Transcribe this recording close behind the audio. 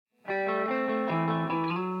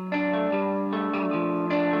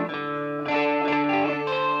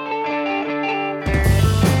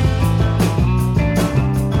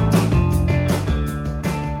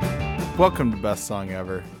Welcome to Best Song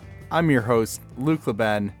Ever. I'm your host, Luke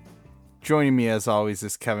LeBen. Joining me as always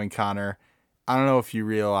is Kevin Connor. I don't know if you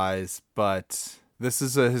realize, but this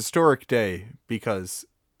is a historic day because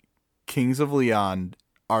Kings of Leon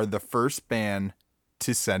are the first band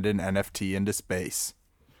to send an NFT into space.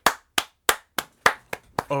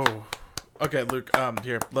 Oh, okay, Luke.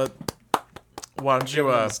 Here, why don't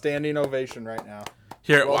you standing ovation right now.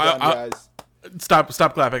 Here, well done, guys.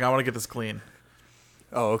 Stop clapping. I want to get this clean.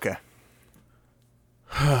 Oh, okay.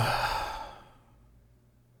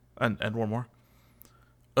 and one more.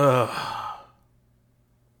 And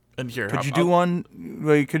here, could you do one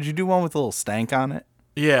with a little stank on it?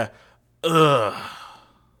 Yeah. Now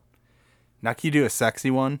can you do a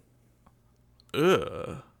sexy one?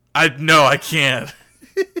 I can't.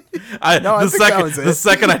 The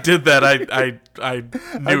second I did that, I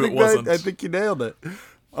knew it wasn't. I think you nailed it.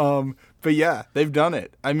 But yeah, they've done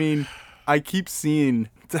it. I mean, I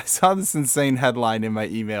saw this insane headline in my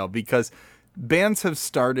email because bands have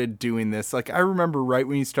started doing this. Like, I remember right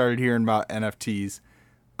when you started hearing about NFTs,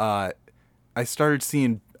 I started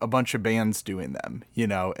seeing a bunch of bands doing them,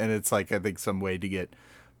 and it's like, I think some way to get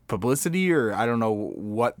publicity, or I don't know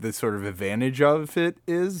what the sort of advantage of it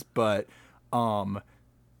is, but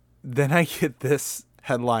then I get this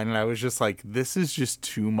headline and I was just like, this is just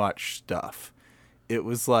too much stuff. It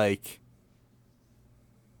was like,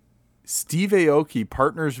 Steve Aoki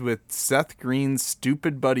partners with Seth Green's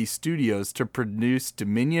Stupid Buddy Studios to produce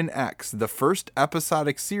Dominion X, the first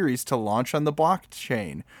episodic series to launch on the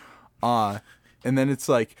blockchain. And then it's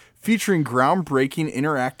like, featuring groundbreaking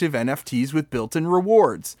interactive NFTs with built-in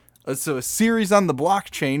rewards. So a series on the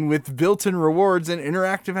blockchain with built-in rewards and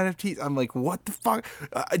interactive NFTs. I'm like, what the fuck?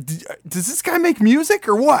 Does this guy make music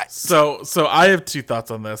or what? So I have two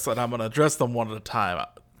thoughts on this, and I'm going to address them one at a time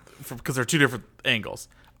because they're two different angles.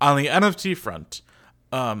 On the NFT front,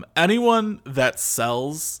 anyone that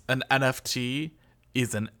sells an NFT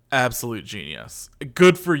is an absolute genius.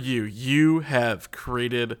 Good for you. You have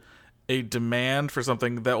created a demand for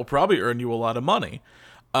something that will probably earn you a lot of money.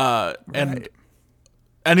 And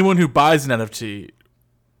anyone who buys an NFT,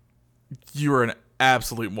 you are an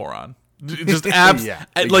absolute moron. Just yeah,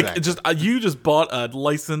 exactly. You just bought a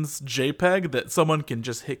licensed JPEG that someone can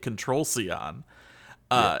just hit Control-C on.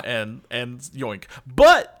 And yoink.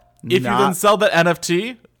 But if you then sell that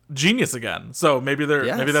NFT, genius again. So maybe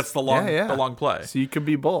that's the long play. So you could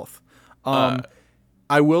be both.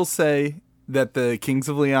 I will say that the Kings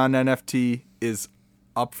of Leon NFT is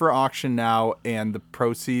up for auction now, and the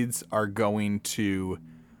proceeds are going to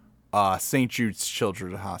St. Jude's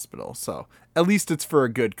Children's Hospital. So at least it's for a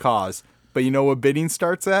good cause. But you know what bidding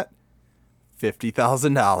starts at?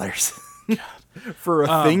 $50,000. For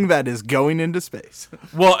a thing that is going into space.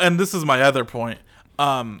 Well, and this is my other point.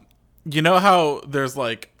 You know how there's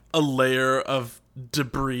like a layer of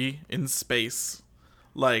debris in space?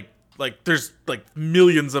 Like there's like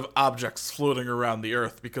millions of objects floating around the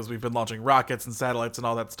Earth because we've been launching rockets and satellites and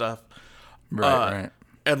all that stuff. Right.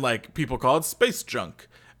 And like people call it space junk.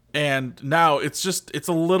 And now it's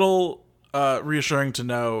a little reassuring to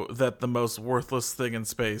know that the most worthless thing in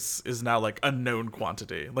space is now like a known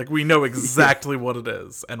quantity. Like we know exactly what it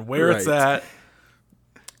is and where it's at.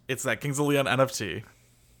 It's that Kings of Leon NFT.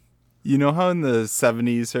 You know how in the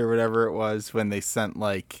 70s or whatever it was when they sent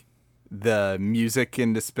like the music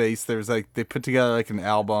into space, there was like they put together like an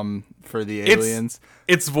album for the aliens?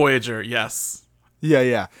 It's Voyager, yes.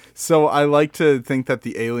 Yeah. So I like to think that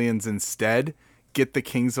the aliens instead get the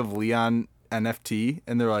Kings of Leon NFT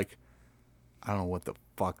and they're like, I don't know what the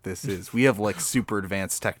fuck this is. We have like super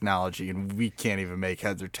advanced technology and we can't even make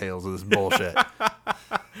heads or tails of this bullshit.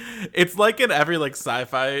 It's like in every like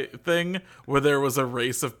sci-fi thing where there was a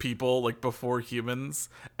race of people like before humans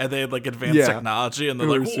and they had like advanced technology and they're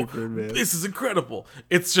like, this is incredible.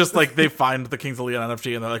 It's just like they find the Kings of Leon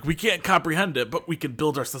NFT and they're like, we can't comprehend it, but we can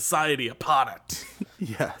build our society upon it.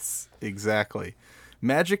 Yes, exactly.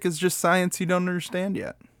 Magic is just science you don't understand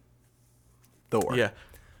yet. Thor. Yeah.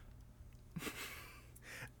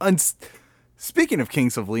 Speaking of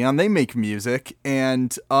Kings of Leon, they make music,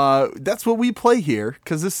 and that's what we play here,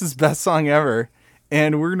 because this is Best Song Ever,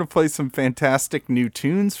 and we're going to play some fantastic new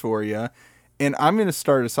tunes for you, and I'm going to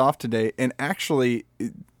start us off today, and actually,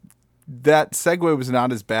 that segue was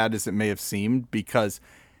not as bad as it may have seemed, because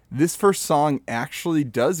this first song actually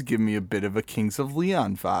does give me a bit of a Kings of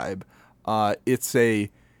Leon vibe. It's a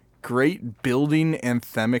great building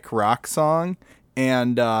anthemic rock song,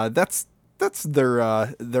 and that's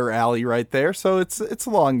their alley right there. So it's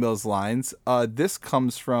along those lines. This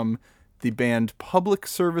comes from the band Public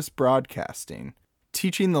Service Broadcasting,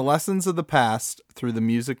 teaching the lessons of the past through the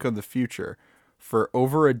music of the future. for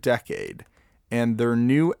over a decade, and their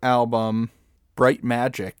new album, Bright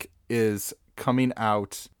Magic, is coming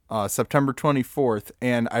out September 24th,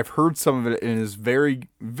 and I've heard some of it, and it is very,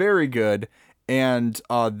 very good. And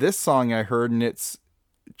this song I heard, and it's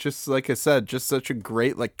just, like I said, just such a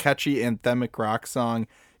great, like, catchy anthemic rock song.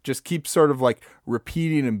 Just keeps sort of like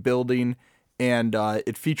repeating and building, and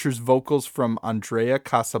it features vocals from Andrea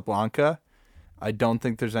Casablanca. I don't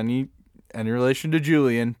think there's any relation to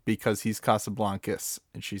Julian, because he's Casablancas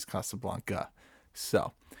and she's Casablanca.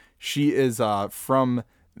 So she is from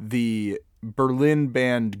the Berlin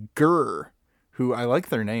band Gurr, who I like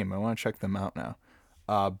their name. I want to check them out now.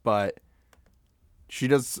 But she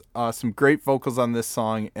does some great vocals on this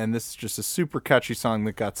song, and this is just a super catchy song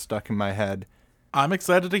that got stuck in my head. I'm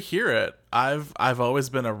excited to hear it. I've always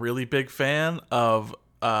been a really big fan of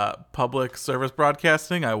public service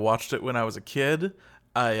broadcasting. I watched it when I was a kid.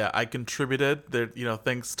 I contributed there,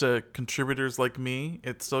 thanks to contributors like me.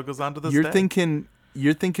 It still goes on to this day.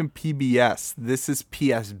 You're thinking PBS. This is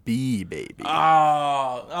PSB, baby.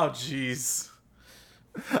 Oh, jeez.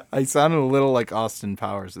 I sounded a little like Austin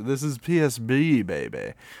Powers. This is PSB,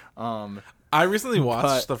 baby. I recently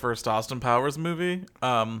watched the first Austin Powers movie.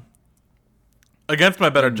 Against my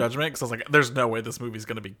better judgment, because I was like, there's no way this movie's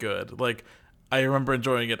going to be good. Like, I remember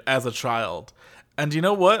enjoying it as a child. And you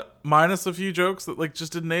know what? Minus a few jokes that, like,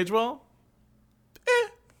 just didn't age well.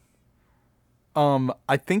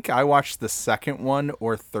 I think I watched the second one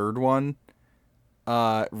or third one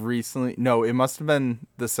recently. No, it must have been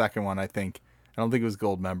the second one, I think. I don't think it was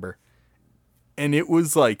Goldmember. And it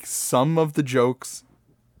was like some of the jokes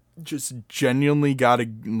just genuinely got a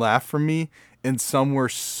laugh from me, and some were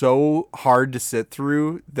so hard to sit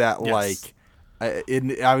through that like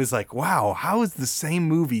I was like, wow, how is the same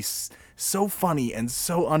movie so funny and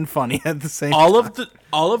so unfunny at the same time?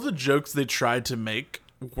 All of the jokes they tried to make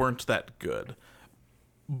weren't that good,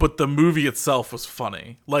 but the movie itself was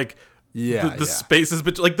funny. Like, the spaces,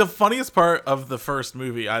 but like the funniest part of the first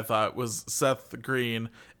movie, I thought, was Seth Green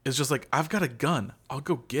is just like, I've got a gun, I'll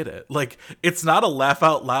go get it. Like, it's not a laugh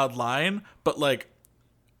out loud line, but like,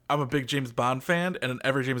 I'm a big James Bond fan, and in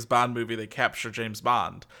every James Bond movie they capture James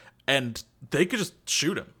Bond, and they could just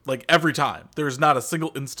shoot him like every time. There's not a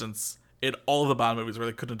single instance in all of the Bond movies where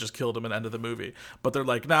they couldn't have just killed him at the end of the movie. But they're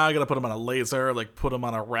like, nah, I gotta put him on a laser, like put him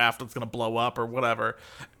on a raft that's gonna blow up or whatever.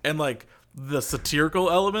 And like the satirical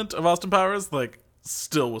element of Austin Powers, like,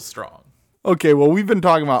 still was strong. Okay, well, we've been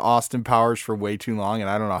talking about Austin Powers for way too long, and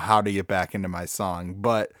I don't know how to get back into my song,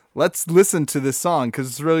 but let's listen to this song because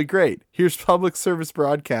it's really great. Here's Public Service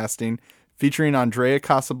Broadcasting featuring Andrea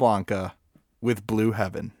Casablanca with Blue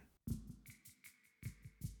Heaven.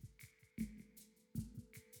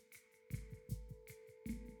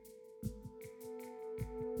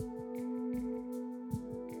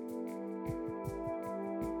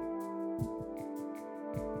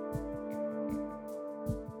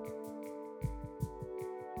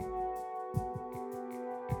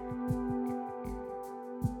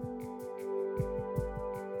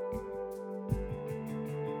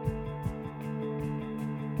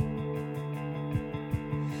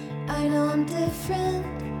 I know I'm different,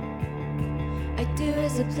 I do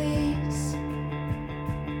as I please.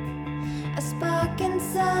 A spark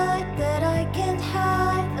inside that I can't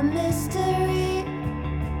hide, a mystery.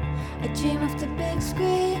 I dream of the big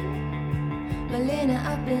screen, Marlena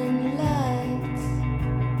up in lights.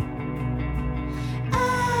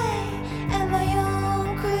 I am my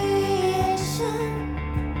own creation.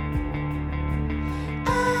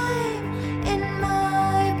 I'm in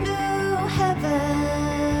my blue heaven.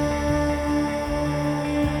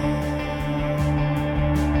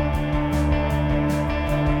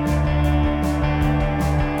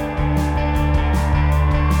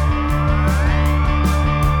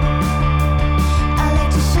 I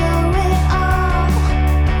like to show it all,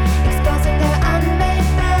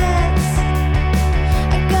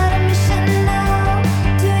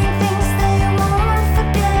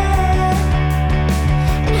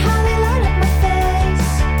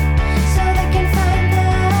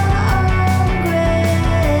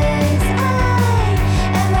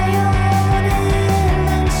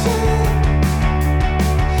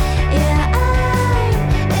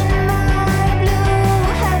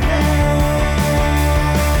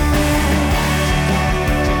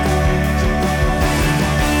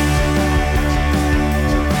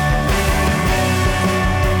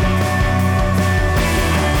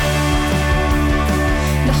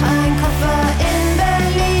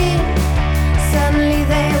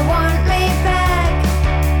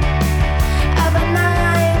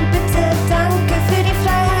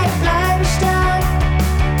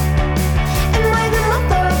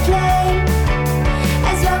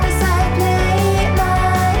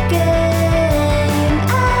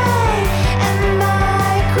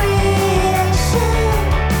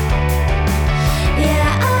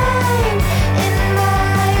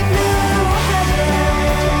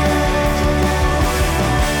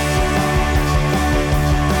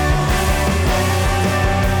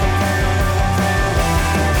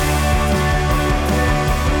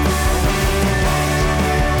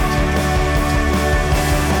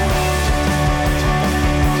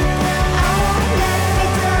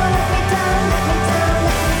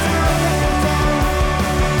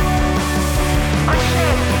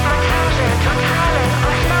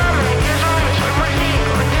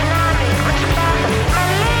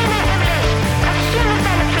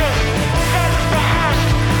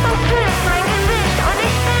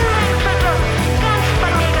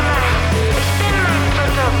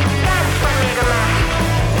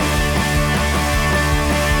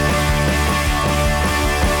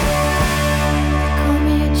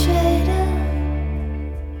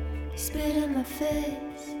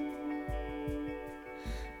 face.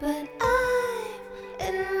 But I'm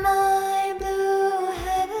in my blue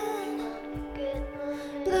heaven,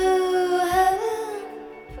 blue heaven,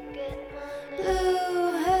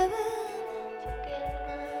 blue heaven, blue heaven,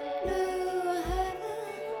 blue heaven.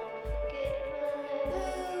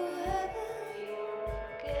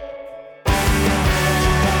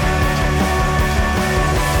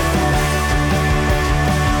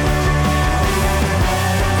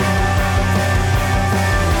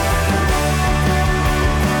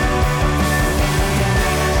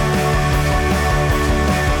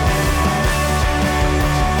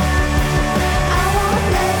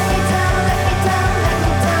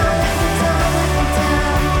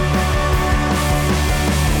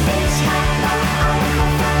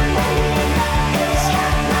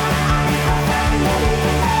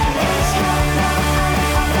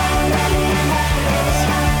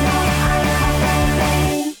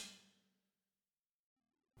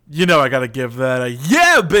 You know I gotta give that a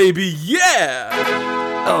yeah, baby,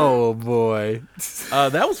 yeah! Oh boy.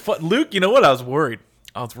 That was fun. Luke, you know what? I was worried.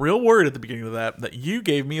 I was real worried at the beginning of that you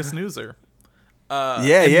gave me a snoozer.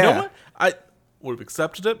 Yeah. You know what? I would have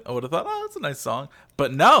accepted it. I would have thought, oh, that's a nice song.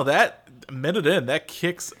 But no, that a minute in, that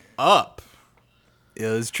kicks up. It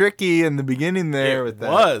was tricky in the beginning there with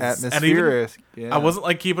that atmosphere. I wasn't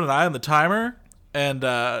like keeping an eye on the timer, and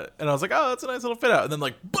I was like, oh, that's a nice little fit out. And then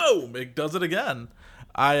like, boom, it does it again.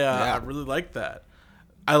 I really like that.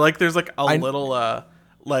 I like there's like a little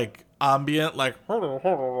like ambient like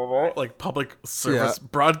public service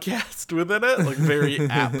broadcast within it, like very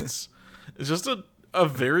apt. It's just a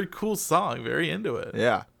very cool song, very into it.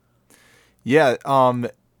 Yeah.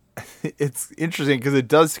 It's interesting because it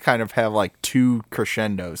does kind of have like two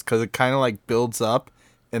crescendos, because it kind of like builds up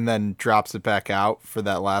and then drops it back out for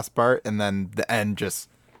that last part, and then the end just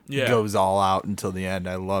goes all out until the end.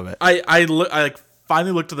 I love it. I like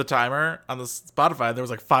finally looked at the timer on the Spotify. There was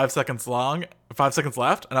like 5 seconds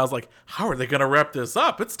left, and I was like, how are they gonna wrap this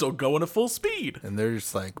up? It's still going at full speed. And they're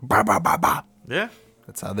just like ba ba ba ba. Yeah,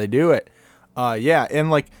 that's how they do it. And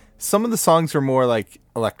like some of the songs are more like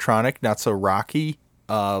electronic, not so rocky.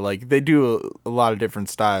 Like they do a lot of different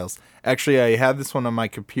styles. Actually, I had this one on my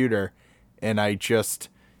computer, and I just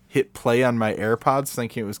hit play on my AirPods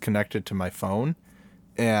thinking it was connected to my phone,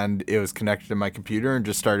 and it was connected to my computer, and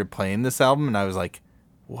just started playing this album, and I was like,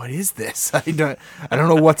 what is this? I don't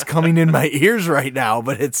know what's coming in my ears right now,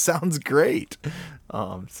 but it sounds great.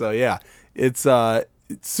 So yeah, it's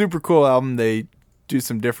super cool album. They do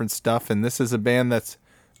some different stuff, and this is a band that's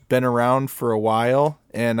been around for a while,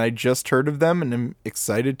 and I just heard of them, and I'm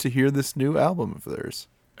excited to hear this new album of theirs.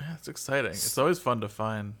 Yeah, it's exciting. It's always fun to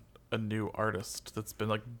find a new artist that's been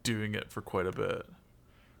like doing it for quite a bit.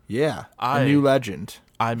 Yeah, a new legend.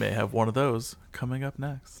 I may have one of those coming up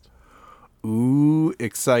next. Ooh,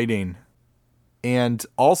 exciting. And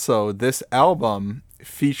also, this album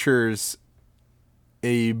features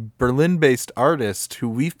a Berlin-based artist who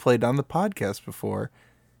we've played on the podcast before,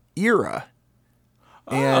 Era.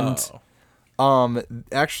 And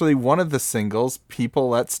actually one of the singles, People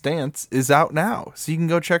Let's Dance, is out now. So you can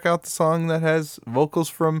go check out the song that has vocals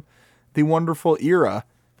from the wonderful Era,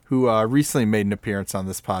 who recently made an appearance on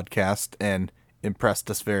this podcast and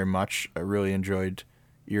impressed us very much. I really enjoyed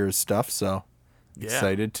Era's stuff, so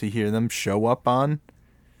excited to hear them show up on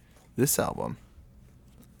this album.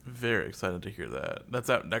 Very excited to hear that. That's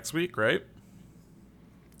out next week, right?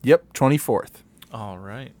 Yep, 24th. All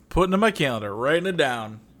right. Putting it in my calendar, writing it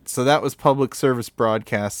down. So that was Public Service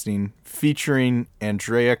Broadcasting featuring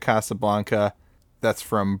Andrea Casablanca. That's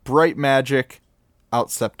from Bright Magic,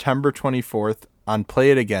 out September 24th on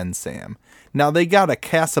Play It Again, Sam. Now they got a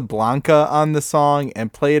Casablanca on the song,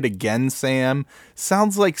 and Play It Again, Sam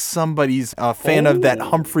sounds like somebody's a fan of that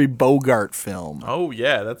Humphrey Bogart film. Oh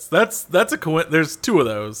yeah, that's a there's two of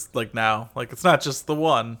those like now. Like it's not just the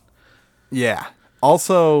one. Yeah.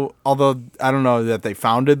 Also, although I don't know that they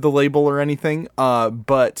founded the label or anything,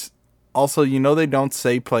 but also, they don't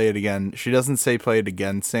say Play It Again. She doesn't say Play It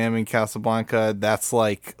Again, Sam, in Casablanca. That's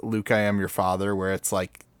like Luke, I Am Your Father, where it's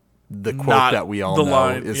like the quote not that we all know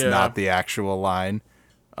line, is not the actual line.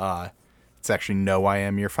 It's actually No, I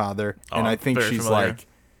Am Your Father. And I think she's familiar. Like,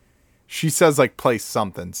 she says like play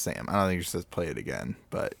something, Sam. I don't think she says Play It Again,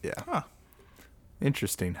 but yeah. Huh.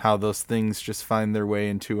 Interesting how those things just find their way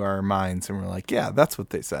into our minds, and we're like, yeah, that's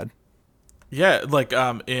what they said. Yeah, like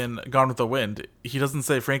in Gone with the Wind, he doesn't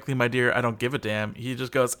say, frankly, my dear, I don't give a damn. He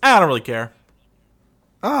just goes, I don't really care.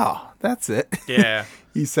 Oh, that's it. Yeah.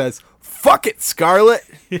 He says, fuck it, Scarlett.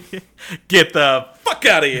 Get the fuck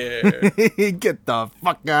out of here. Get the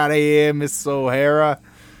fuck out of here, Miss O'Hara.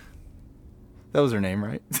 That was her name,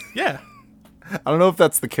 right? Yeah. I don't know if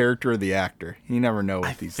that's the character or the actor. You never know with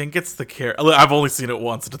I these. think it's the character. I've only seen it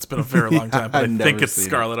once, and it's been a very long Yeah, time. But I I've think never it's seen it.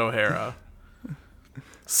 Scarlett O'Hara.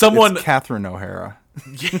 Someone. It's Catherine O'Hara.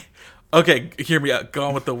 Okay, hear me out.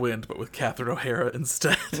 Gone with the Wind, but with Catherine O'Hara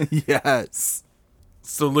instead. Yes.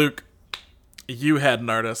 So, Luke, you had an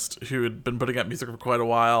artist who had been putting out music for quite a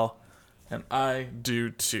while, and I do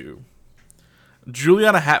too.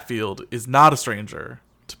 Juliana Hatfield is not a stranger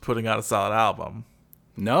to putting out a solid album.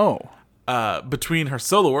 No. Between her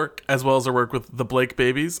solo work, as well as her work with the Blake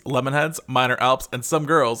Babies, Lemonheads, Minor Alps, and Some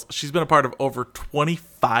Girls, she's been a part of over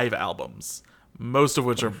 25 albums, most of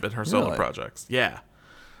which have been her solo Really? projects. Yeah.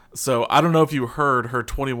 So I don't know if you heard her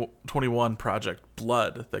 2021 project,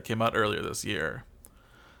 Blood, that came out earlier this year.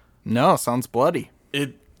 No, sounds bloody.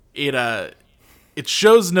 It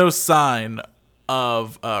shows no sign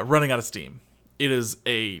of running out of steam. It is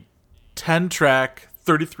a 10-track,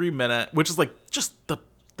 33-minute, which is like just the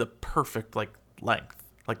perfect like length.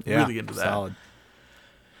 Like really into that. Solid.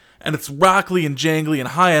 And it's rockly and jangly and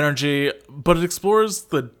high energy, but it explores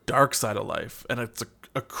the dark side of life, and it's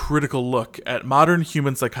a critical look at modern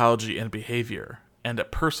human psychology and behavior, and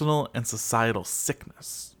at personal and societal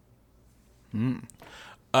sickness.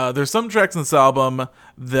 There's some tracks in this album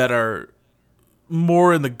that are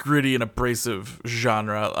more in the gritty and abrasive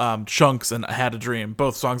genre. Chunks and I Had a Dream,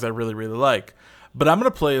 both songs I really, really like. But I'm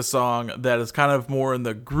going to play a song that is kind of more in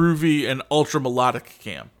the groovy and ultra-melodic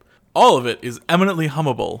camp. All of it is eminently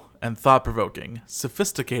hummable and thought-provoking,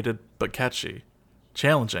 sophisticated but catchy,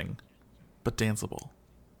 challenging but danceable.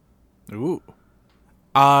 Ooh.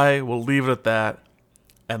 I will leave it at that,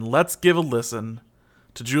 and let's give a listen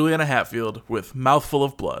to Juliana Hatfield with Mouthful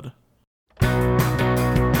of Blood. If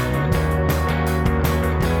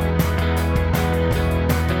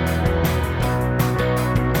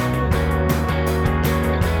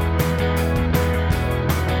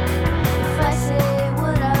I say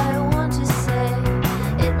what I want to say,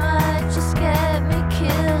 it might just get me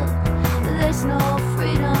killed. There's no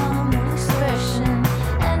freedom of expression,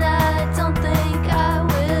 and I don't think I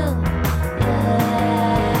will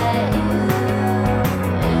let you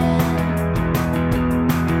in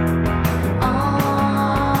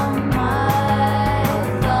on my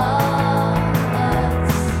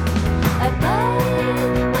thoughts. I bite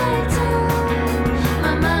my tongue,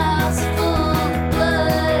 my mouth's full of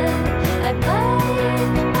blood. I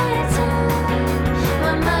bite my tongue,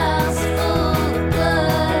 my mouth's full of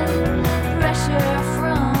blood. Pressure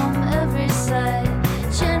from every side,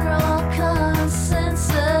 general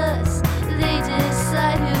consensus. They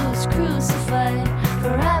decide who's crucified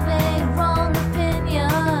for having wrong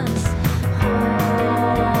opinions.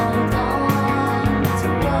 Hold on to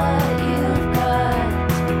what you've got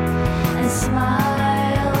and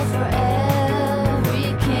smile for every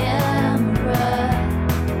camera.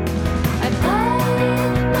 I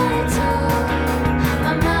bite my tongue,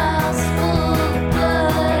 my mouth's full of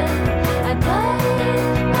blood. I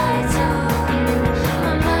bite my tongue,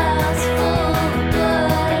 my mouth's full of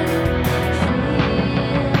blood.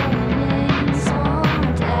 Feelings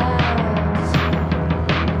zoned out.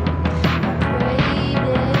 I pray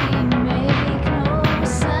they make no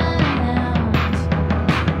sound.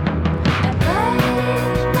 I bite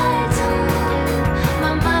my tongue,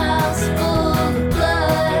 my mouth's full of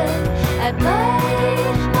blood. I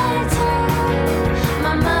bite my tongue,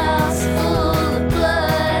 my mouth's full of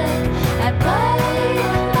blood. I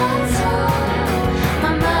bite my tongue,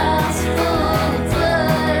 my mouth's full of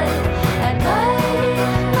blood. I bite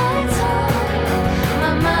my tongue,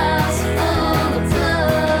 my mouth's full of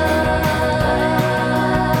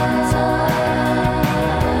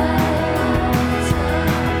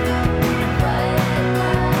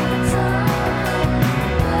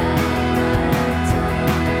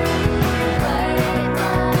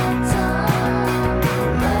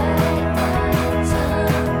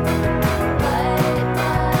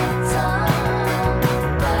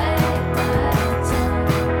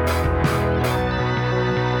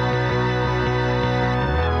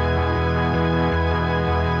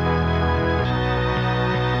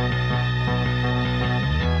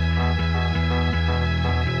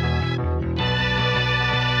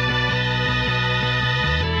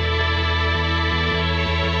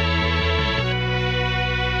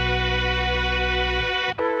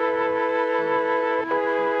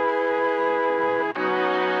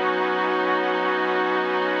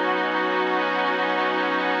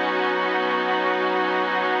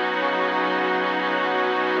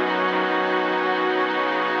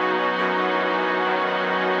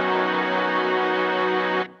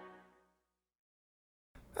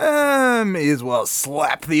May as well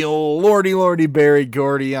slap the old Lordy Barry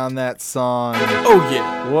Gordy on that song. Oh,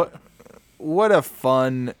 yeah. what a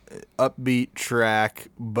fun, upbeat track,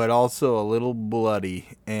 but also a little bloody.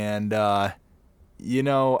 And you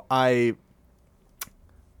know, I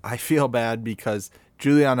feel bad because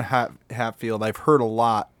Juliana Hatfield, I've heard a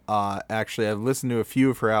lot. Actually, I've listened to a few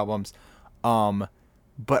of her albums,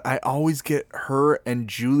 but I always get her and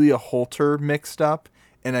Julia Holter mixed up.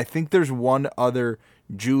 And I think there's one other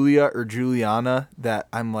Julia or Juliana that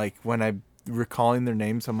I'm like, when I'm recalling their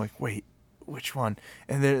names, I'm like, wait, which one?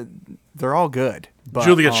 And they're all good. But,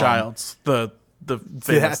 Julia Childs, the famous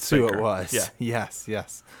that's who thinker. it was. Yeah.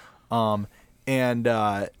 Yes.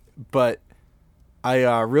 But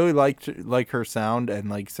I really like her sound, and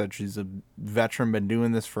like I said, she's a veteran, been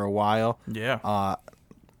doing this for a while. Yeah. I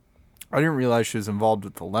didn't realize she was involved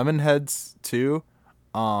with the Lemonheads too.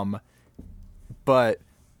 But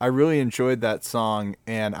I really enjoyed that song,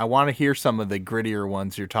 and I want to hear some of the grittier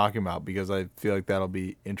ones you're talking about because I feel like that'll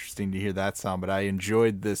be interesting to hear that sound. But I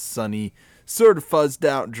enjoyed this sunny, sort of fuzzed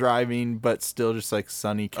out driving, but still just like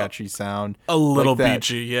sunny, catchy sound. A little Like that.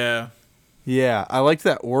 beachy, yeah. Yeah, I liked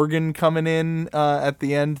that organ coming in at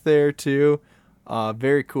the end there too.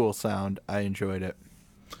 Very cool sound. I enjoyed it.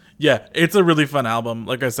 Yeah, it's a really fun album.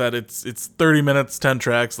 Like I said, it's 30 minutes, 10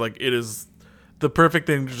 tracks. Like, it is the perfect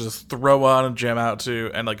thing to just throw on and jam out to,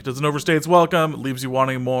 and like it doesn't overstay its welcome. It leaves you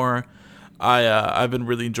wanting more. I've been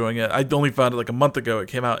really enjoying it. I only found it like a month ago. It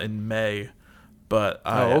came out in May, but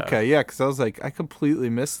Okay, yeah, because I was like, I completely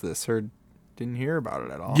missed this. Didn't hear about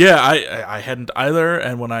it at all. Yeah, I hadn't either.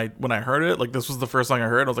 And when I heard it, like this was the first song I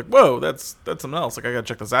heard, I was like, whoa, that's something else. Like I gotta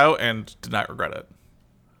check this out, and did not regret it.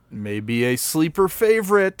 Maybe a sleeper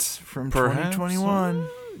favorite from Perhaps. 2021.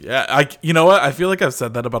 Yeah, you know what? I feel like I've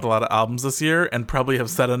said that about a lot of albums this year, and probably have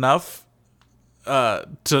said enough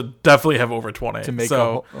to definitely have over 20 To make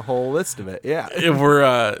so a whole list of it. Yeah. if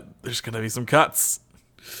we're there's gonna be some cuts.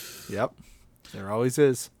 Yep. There always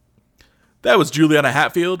is. That was Juliana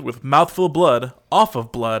Hatfield with Mouthful of Blood, Off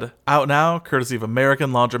of Blood, out now, courtesy of American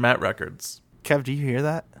Laundromat Records. Kev, do you hear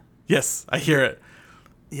that? Yes, I hear it.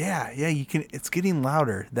 Yeah, you can. It's getting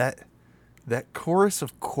louder. That chorus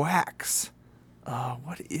of quacks.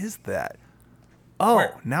 What is that? Oh,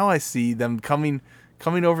 Where? now I see them coming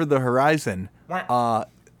over the horizon.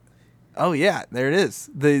 Oh yeah, there it is.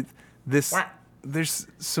 There's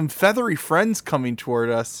some feathery friends coming toward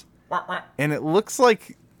us, and it looks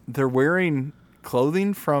like they're wearing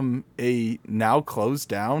clothing from a now closed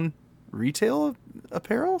down retail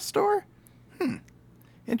apparel store.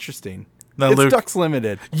 Interesting. Now, It's Luke- Ducks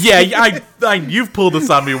Limited. Yeah, you've pulled this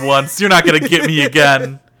on me once. You're not gonna get me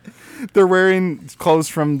again. They're wearing clothes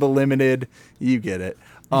from the Limited. You get it.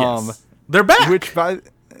 Yes. They're back.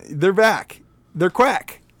 They're back. They're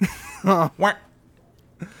quack. Wah.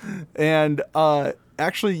 And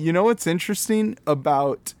actually, you know what's interesting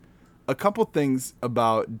about a couple things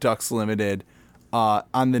about Ducks Limited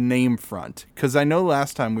on the name front? Because I know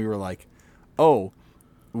last time we were like, oh,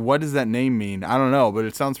 what does that name mean? I don't know, but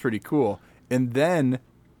it sounds pretty cool. And then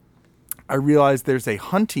I realized there's a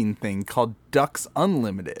hunting thing called Ducks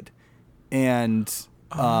Unlimited. And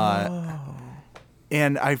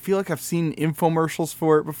and I feel like I've seen infomercials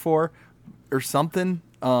for it before or something.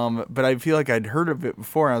 But I feel like I'd heard of it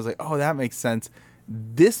before. And I was like, oh, that makes sense.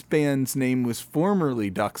 This band's name was formerly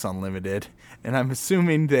Ducks Unlimited, and I'm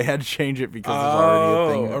assuming they had to change it because there's already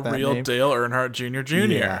a thing with that real name. Dale Earnhardt Jr. Jr.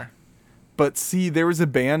 Yeah. But see, there was a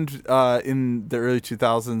band in the early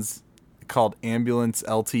 2000s called Ambulance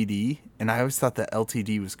LTD, and I always thought that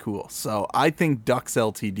LTD was cool. So I think Ducks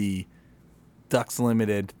LTD, Ducks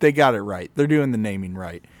Limited, they got it right. They're doing the naming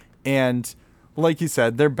right. And like you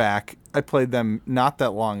said, they're back. I played them not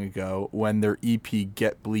that long ago when their EP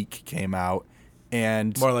Get Bleak came out.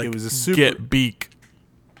 And More like it was a super... Get Beak.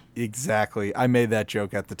 Exactly. I made that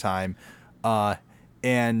joke at the time.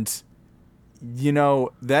 And, you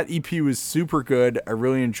know, that EP was super good. I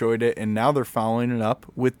really enjoyed it. And now they're following it up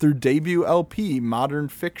with their debut LP, Modern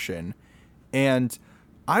Fiction. And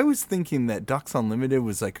I was thinking that Ducks Unlimited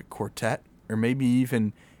was like a quartet or maybe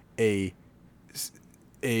even a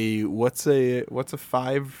what's a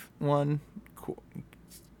 5-1?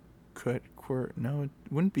 No, it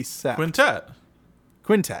wouldn't be set.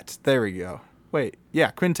 Quintet. There we go. Wait,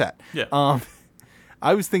 yeah, quintet. Yeah.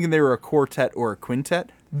 I was thinking they were a quartet or a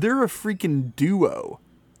quintet. They're a freaking duo.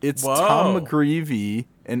 It's Whoa. Tom McGreevy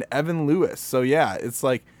and Evan Lewis. So yeah, it's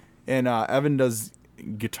like, and Evan does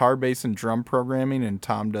guitar, bass, and drum programming, and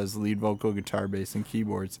Tom does lead vocal, guitar, bass, and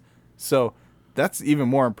keyboards. So that's even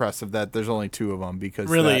more impressive that there's only two of them because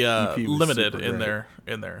Really that EP was limited super in great.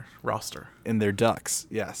 their roster. In their Ducks,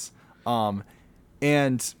 yes. And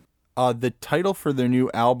the title for their new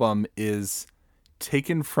album is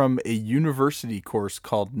taken from a university course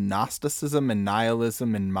called Gnosticism and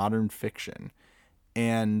Nihilism in Modern Fiction.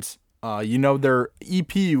 And, their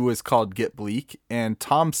EP was called Get Bleak. And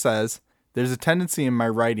Tom says, there's a tendency in my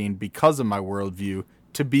writing, because of my worldview,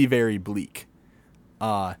 to be very bleak.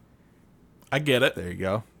 I get it. There you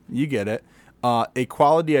go. You get it. A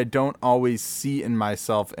quality I don't always see in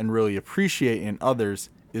myself and really appreciate in others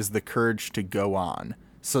is the courage to go on.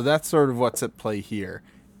 So that's sort of what's at play here.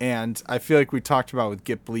 And I feel like we talked about with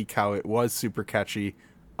Get Bleak how it was super catchy,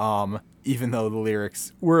 even though the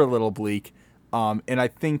lyrics were a little bleak. And I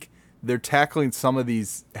think they're tackling some of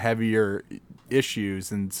these heavier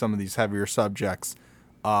issues and some of these heavier subjects.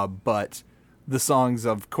 But the songs,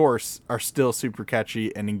 of course, are still super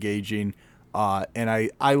catchy and engaging. And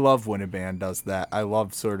I love when a band does that. I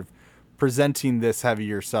love sort of presenting this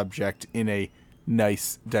heavier subject in a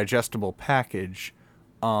nice, digestible package.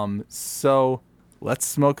 So let's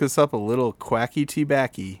smoke us up a little quacky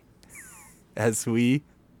tea-backy as we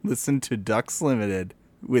listen to Ducks Limited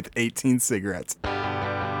with 18 Cigarettes.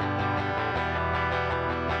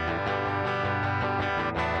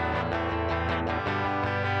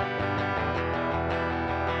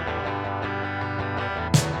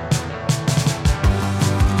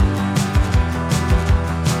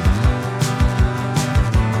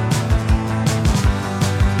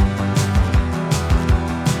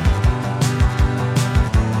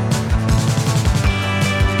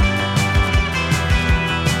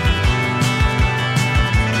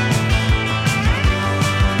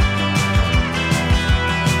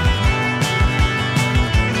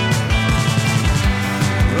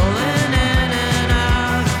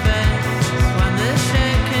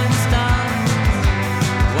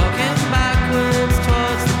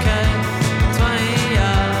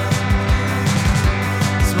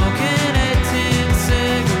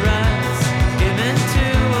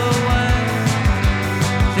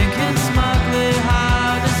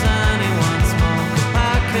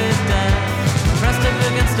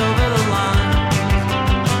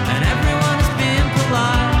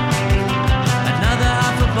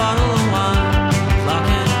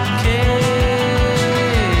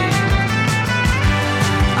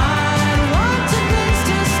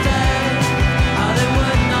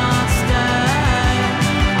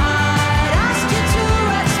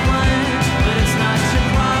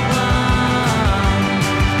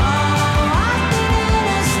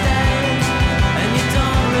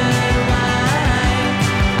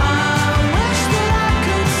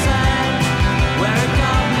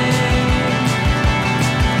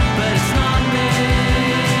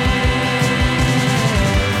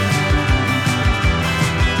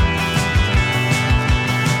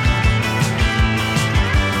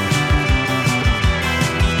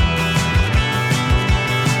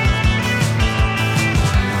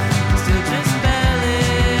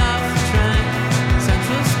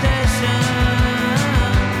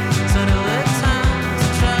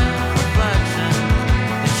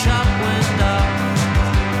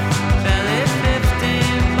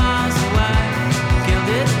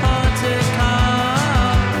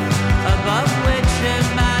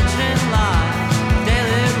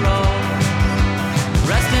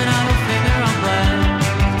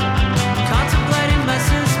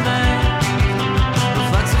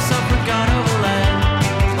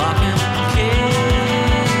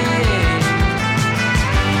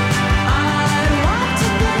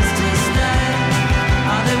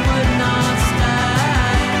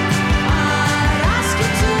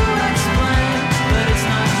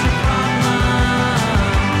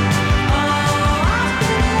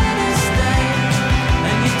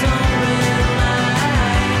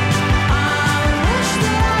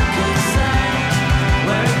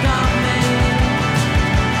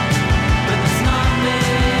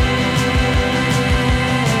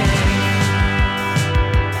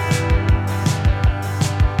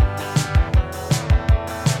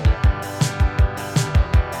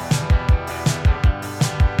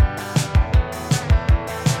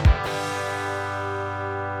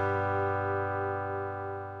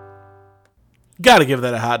 Gotta give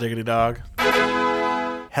that a hot diggity dog.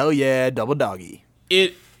 Hell yeah, double doggy.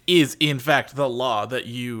 It is, in fact, the law that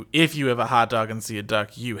if you have a hot dog and see a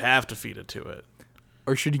duck, you have to feed it to it.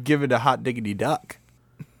 Or should you give it a hot diggity duck?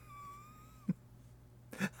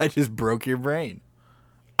 I just broke your brain.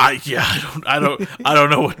 I don't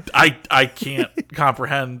know what I can't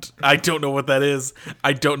comprehend. I don't know what that is.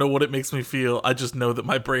 I don't know what it makes me feel. I just know that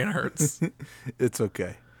my brain hurts. It's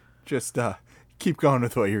okay. Just keep going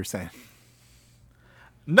with what you're saying.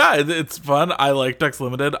 No, it's fun. I like Ducks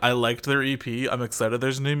Limited. I liked their EP. I'm excited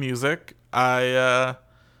there's new music.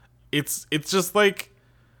 It's just like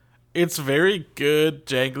It's very good,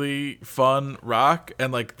 jangly, fun rock,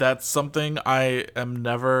 and like that's something I am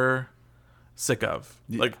never sick of.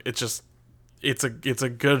 Like it's a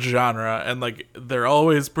good genre, and like they're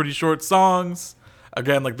always pretty short songs.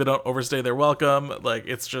 Again, like they don't overstay their welcome. Like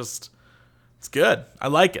it's good. I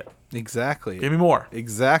like it. Exactly. Give me more.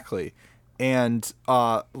 Exactly. And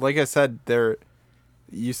like I said,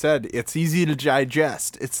 you said it's easy to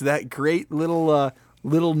digest. It's that great little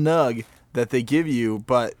nug that they give you,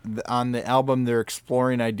 but on the album they're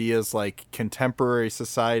exploring ideas like contemporary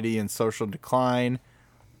society and social decline,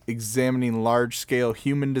 examining large-scale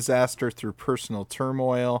human disaster through personal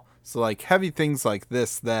turmoil. So like heavy things like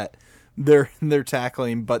this that they're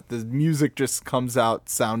tackling, but the music just comes out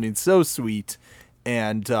sounding so sweet.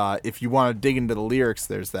 And if you want to dig into the lyrics,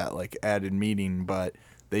 there's that like added meaning, but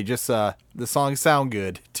they just the songs sound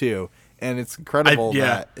good too, and it's incredible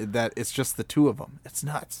that it's just the two of them. It's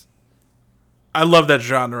nuts. I love that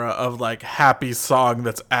genre of like happy song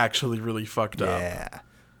that's actually really fucked up. Yeah.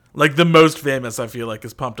 Like the most famous, I feel like,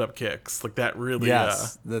 is Pumped Up Kicks. Like that really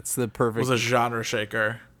that's the perfect was a genre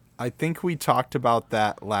shaker. I think we talked about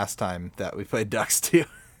that last time that we played Ducks 2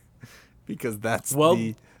 because that's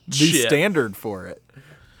the standard for it.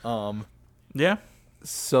 Yeah.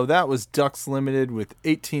 So that was Ducks Limited with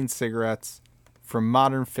 18 Cigarettes from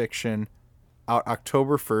Modern Fiction, out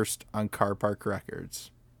October 1st on Car Park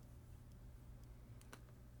Records.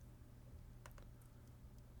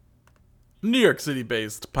 New York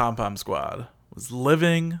City-based Pom Pom Squad was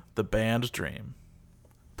living the band dream,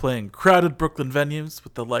 playing crowded Brooklyn venues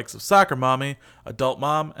with the likes of Soccer Mommy, Adult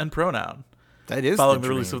Mom, and Pronoun. That is following the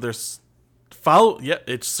the release dream. of their yeah,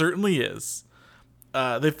 it certainly is.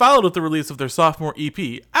 They followed with the release of their sophomore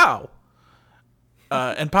EP, Ow!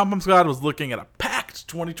 And Pom Pom Squad was looking at a packed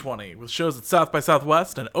 2020 with shows at South by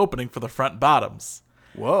Southwest and opening for the Front Bottoms.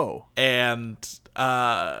 Whoa. And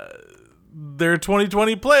their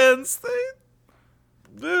 2020 plans,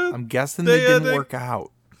 I'm guessing they didn't work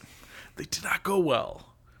out. They did not go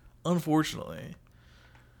well, unfortunately.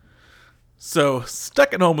 So,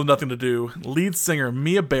 stuck at home with nothing to do, lead singer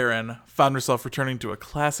Mia Barron found herself returning to a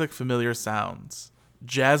classic familiar sounds.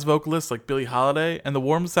 Jazz vocalists like Billie Holiday and the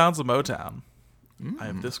warm sounds of Motown. I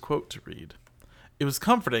have this quote to read. It was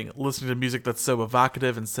comforting listening to music that's so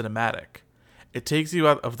evocative and cinematic. It takes you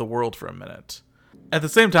out of the world for a minute. At the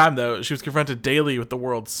same time, though, she was confronted daily with the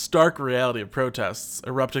world's stark reality of protests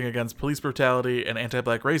erupting against police brutality and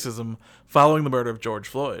anti-black racism following the murder of George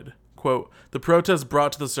Floyd. Quote, the protests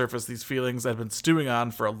brought to the surface these feelings I'd been stewing on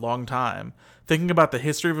for a long time, thinking about the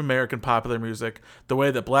history of American popular music, the way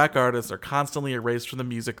that black artists are constantly erased from the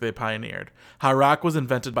music they pioneered, how rock was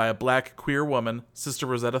invented by a black queer woman, Sister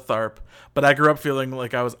Rosetta Tharpe, but I grew up feeling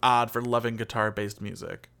like I was odd for loving guitar-based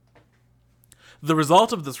music. The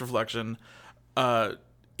result of this reflection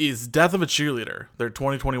is Death of a Cheerleader, their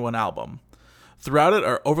 2021 album. Throughout it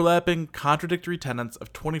are overlapping, contradictory tenets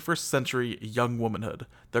of 21st century young womanhood,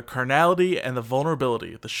 the carnality and the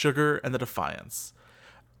vulnerability, the sugar and the defiance.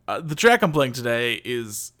 The track I'm playing today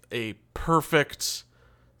is a perfect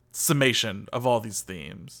summation of all these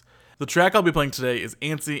themes. The track I'll be playing today is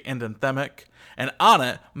antsy and anthemic, and on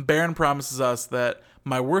it, Barron promises us that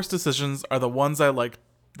my worst decisions are the ones I like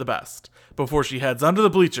the best, before she heads under the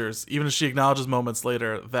bleachers, even as she acknowledges moments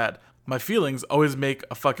later that my feelings always make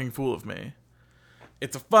a fucking fool of me.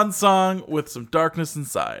 It's a fun song with some darkness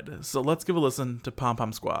inside, so let's give a listen to Pom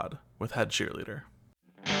Pom Squad with Head Cheerleader.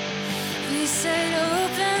 You said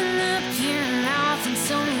open up your mouth and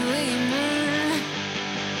tell me what you mean.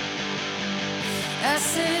 I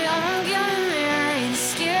said I'm gonna marry the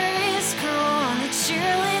scariest girl on the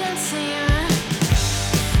cheerleading team.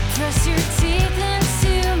 Press your teeth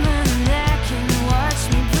into my neck and watch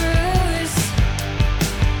me bruise.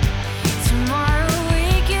 Tomorrow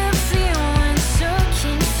wake up feeling so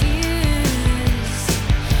confused.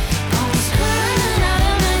 Almost crawling out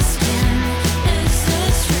of my skin.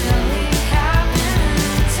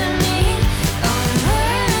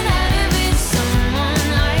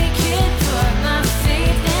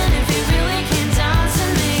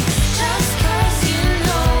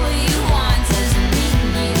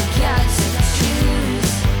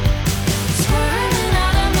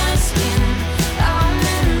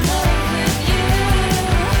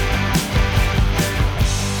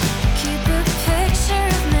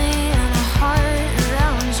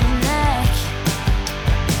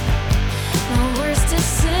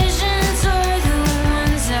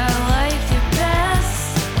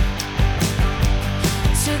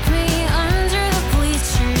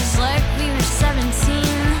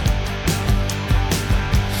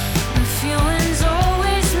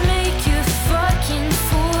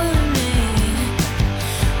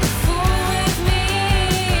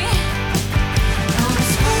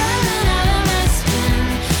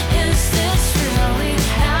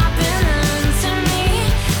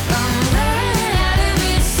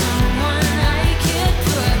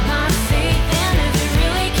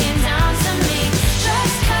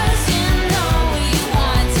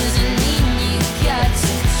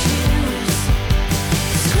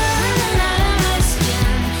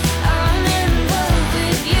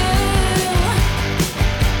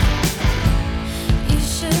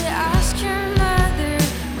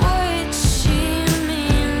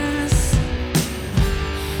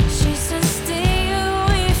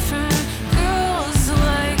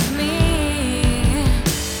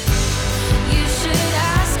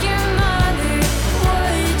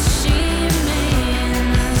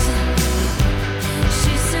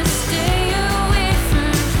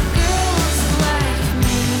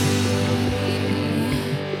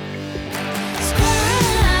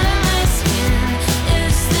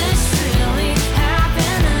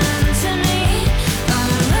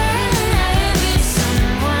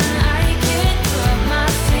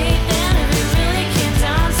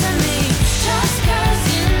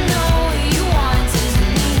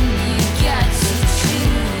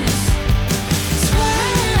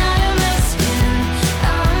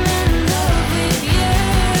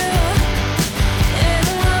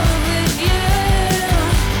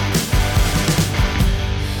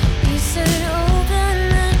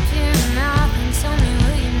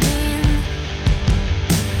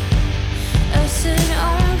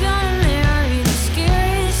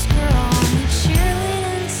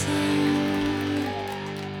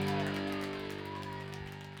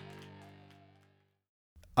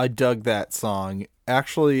 I dug that song.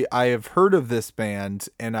 Actually, I have heard of this band,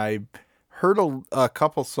 and I heard a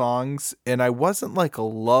couple songs, and I wasn't like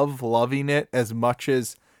loving it as much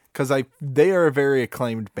as because they are a very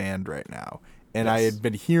acclaimed band right now, and I Yes. had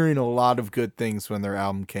been hearing a lot of good things when their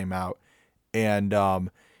album came out, and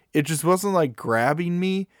it just wasn't like grabbing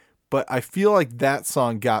me. But I feel like that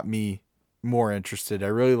song got me more interested. I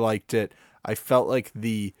really liked it. I felt like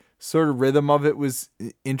the sort of rhythm of it was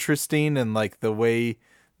interesting, and like the way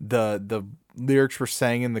the lyrics were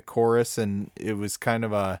sang in the chorus, and it was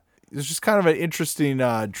just kind of an interesting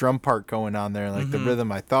drum part going on there. Like the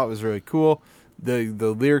rhythm I thought was really cool.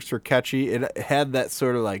 The lyrics were catchy. It had that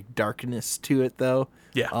sort of like darkness to it though.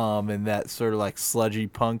 Yeah. And that sort of like sludgy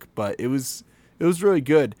punk, but it was really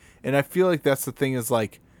good. And I feel like that's the thing is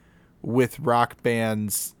like with rock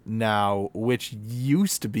bands now, which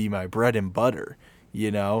used to be my bread and butter,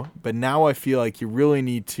 but now I feel like you really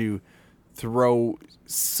need to throw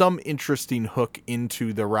some interesting hook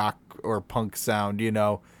into the rock or punk sound,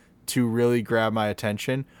 to really grab my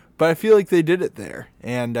attention. But I feel like they did it there,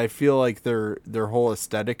 and I feel like their whole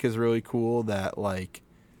aesthetic is really cool. That like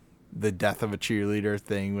the death of a cheerleader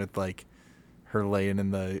thing with like her laying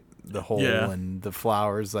in the hole and the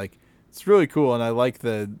flowers, like it's really cool. And I like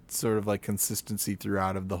the sort of like consistency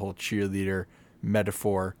throughout of the whole cheerleader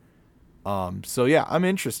metaphor. So yeah, I'm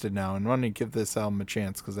interested now and want to give this album a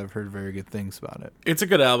chance because I've heard very good things about it. It's a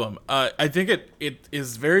good album. I think it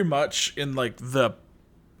is very much in like the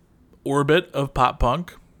orbit of pop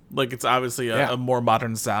punk. Like it's obviously a more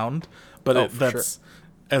modern sound, but that's sure.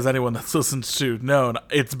 As anyone that's listened to known,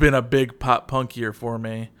 it's been a big pop punk year for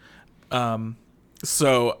me.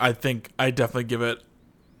 So I think I definitely give it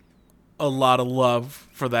a lot of love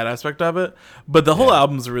for that aspect of it. But the whole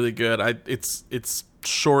album's really good. It's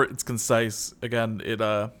short, it's concise. Again, it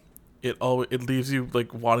leaves you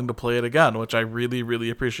like wanting to play it again, which I really, really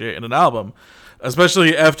appreciate in an album,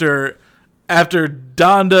 especially after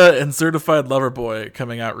Donda and Certified Lover Boy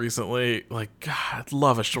coming out recently. Like, God,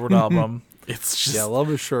 love a short album. It's just love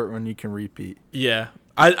a short one you can repeat. Yeah,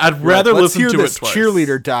 I'd rather listen to it twice.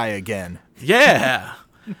 Cheerleader die again. Yeah.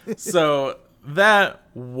 So that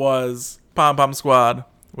was Pom Pom Squad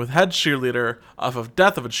with Head Cheerleader off of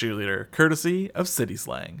Death of a Cheerleader, courtesy of City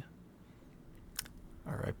Slang.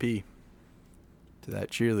 R.I.P. to that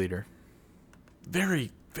cheerleader.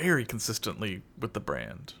 Very, very consistently with the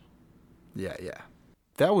brand. Yeah.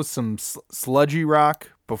 That was some sludgy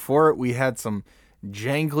rock. Before it, we had some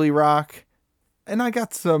jangly rock. And I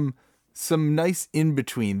got some nice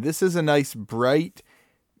in-between. This is a nice, bright,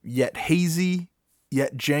 yet hazy,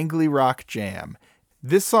 yet jangly rock jam.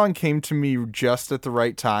 This song came to me just at the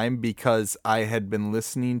right time because I had been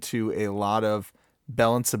listening to a lot of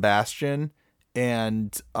Belle and Sebastian.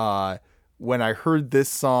 And when I heard this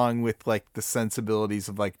song with like the sensibilities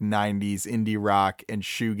of like 90s indie rock and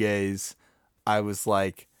shoegaze, I was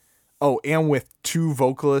like, oh, and with two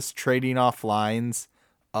vocalists trading off lines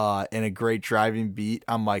and a great driving beat,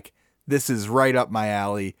 I'm like, this is right up my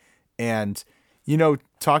alley. And,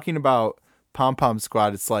 talking about Pom Pom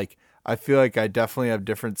Squad, it's like, I feel like I definitely have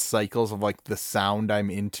different cycles of like the sound I'm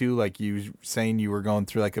into. Like you saying you were going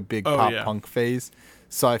through like a big pop punk phase.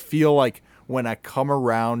 So I feel like when I come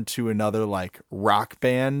around to another like rock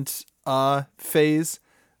band phase,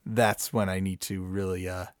 that's when I need to really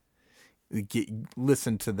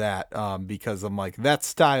listen to that because I'm like, that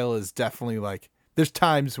style is definitely like, there's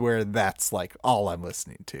times where that's like all I'm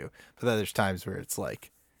listening to, but then there's times where it's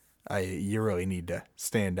like you really need to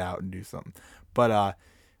stand out and do something. But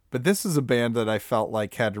this is a band that I felt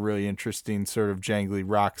like had a really interesting sort of jangly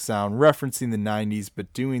rock sound, referencing the 90s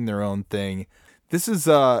but doing their own thing. This is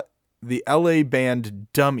the LA band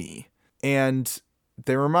Dummy, and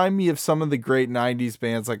they remind me of some of the great 90s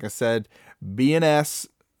bands, like I said, B&S,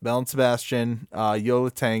 Belle and Sebastian, Yo La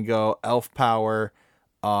Tengo, Elf Power,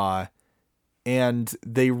 and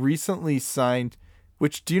they recently signed,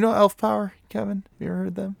 which, do you know Elf Power, Kevin? Have you ever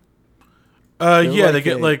heard them? They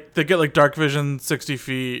get like Dark Vision, 60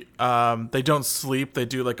 Feet. They don't sleep. They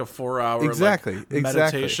do like a 4-hour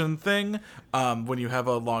meditation thing when you have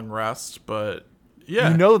a long rest. But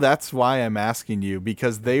yeah, that's why I'm asking you,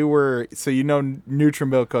 because they were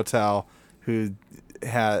Nutrimilk Hotel, who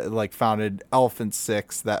had like founded Elephant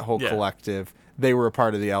Six, that whole collective. They were a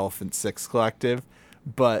part of the Elephant Six collective,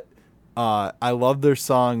 but I love their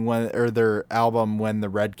song their album When the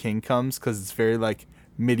Red King Comes, because it's very like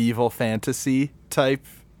medieval fantasy type,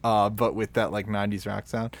 but with that like 90s rock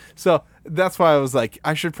sound. So that's why I was like,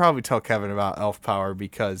 I should probably tell Kevin about Elf Power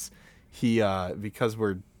because because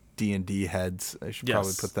we're D&D heads, I should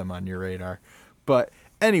probably put them on your radar. But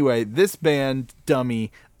anyway, this band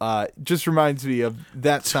Dummy, Just reminds me of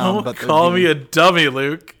that sound. Don't but they're call being- me a dummy,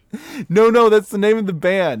 Luke. No, that's the name of the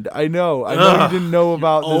band. I know Ugh, you didn't know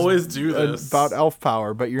about you always do this. about Elf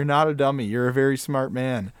Power, but you're not a dummy. You're a very smart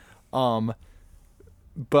man.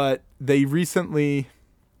 But they recently,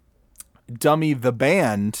 Dummy the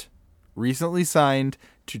band, recently signed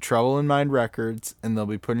to Trouble in Mind Records, and they'll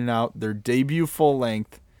be putting out their debut full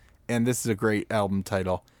length. And this is a great album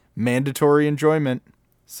title, Mandatory Enjoyment.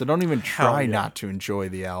 So don't even try yeah. not to enjoy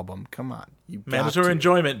the album. Come on, you got Mandatory to.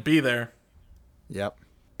 enjoyment, be there. Yep.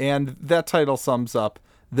 And that title sums up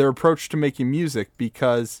their approach to making music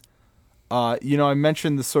because, I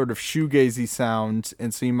mentioned the sort of shoegazy sound,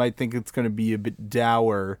 and so you might think it's going to be a bit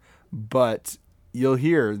dour, but you'll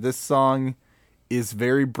hear this song is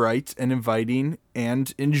very bright and inviting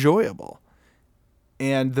and enjoyable.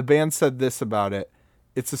 And the band said this about it.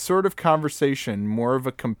 It's a sort of conversation, more of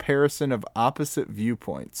a comparison of opposite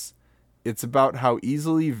viewpoints. It's about how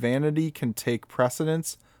easily vanity can take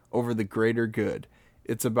precedence over the greater good.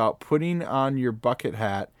 It's about putting on your bucket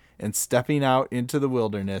hat and stepping out into the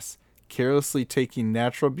wilderness, carelessly taking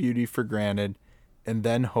natural beauty for granted, and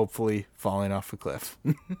then hopefully falling off a cliff.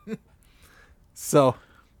 So,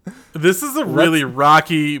 This is a really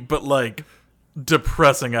rocky but like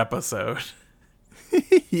depressing episode.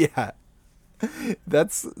 yeah.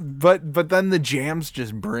 But then the jams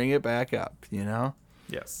just bring it back up,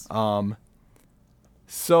 Yes.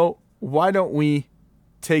 So why don't we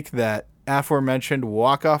take that aforementioned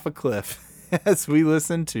walk off a cliff as we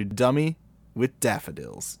listen to Dummy with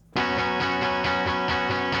Daffodils.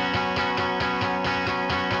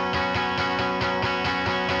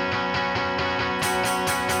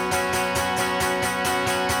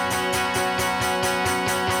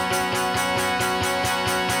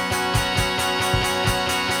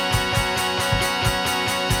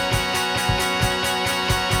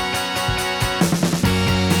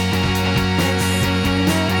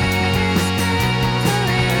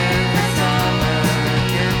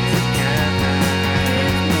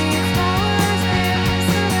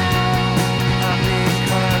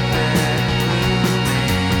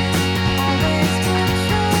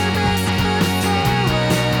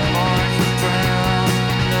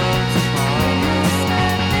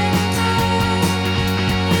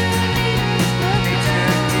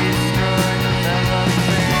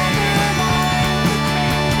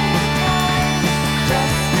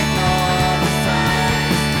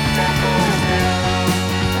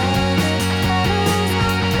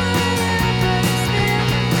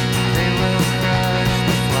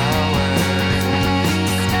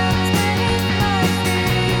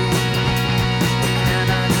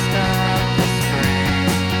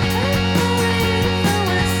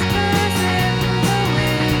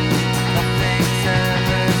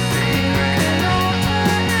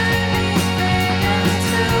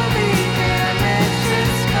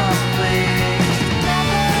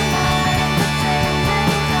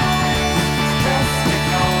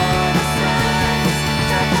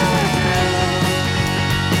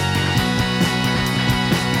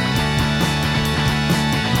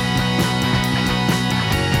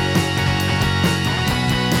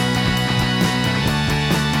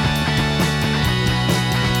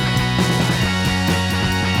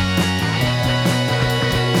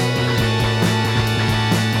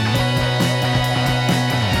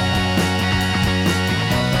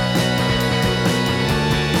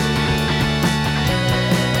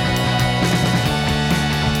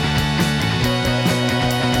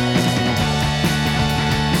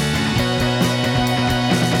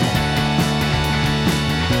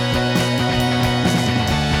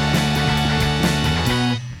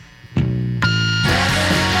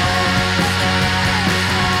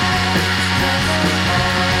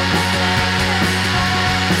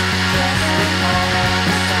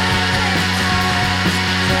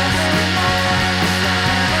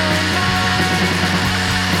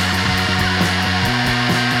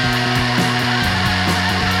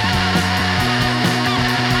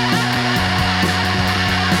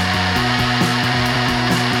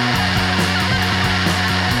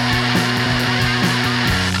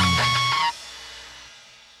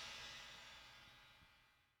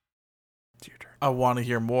 I want to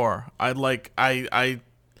hear more. I like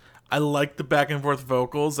the back and forth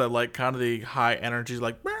vocals. I like kind of the high energy,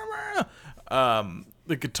 like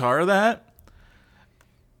the guitar of that.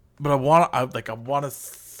 But I want to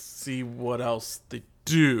see what else they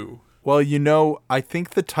do. Well, I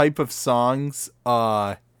think the type of songs,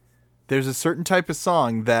 there's a certain type of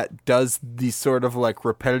song that does the sort of like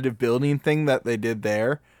repetitive building thing that they did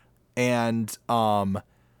there. And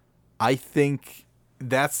I think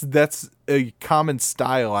that's a common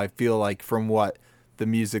style, I feel like, from what the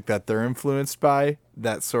music that they're influenced by,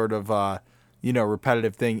 that sort of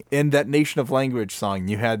repetitive thing. In that Nation of Language song,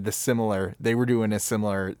 you had they were doing a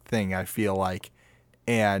similar thing, I feel like,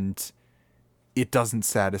 and it doesn't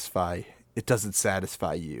satisfy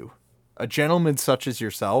you. A gentleman such as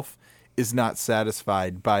yourself is not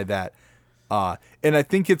satisfied by that. And I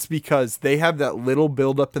think it's because they have that little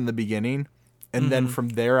buildup in the beginning, and then from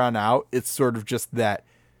there on out, it's sort of just that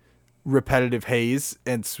repetitive haze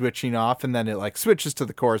and switching off, and then it like switches to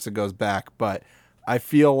the chorus, it goes back. But I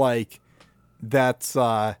feel like that's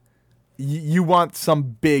you want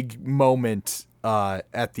some big moment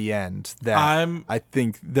at the end that I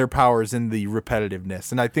think their power is in the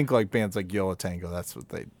repetitiveness, and I think like bands like Yo La Tengo, that's what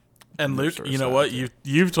they. And Luke, you know what?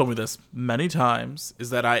 You've told me this many times, is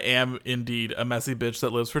that I am indeed a messy bitch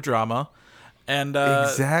that lives for drama. And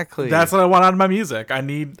exactly, that's what I want out of my music. I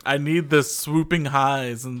need the swooping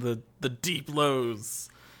highs and the deep lows.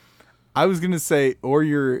 I was gonna say, or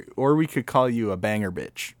we could call you a banger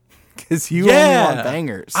bitch, because you only want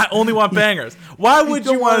bangers. I only want bangers. Why would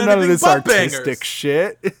you want none of this artistic bangers?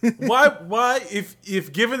 Shit? Why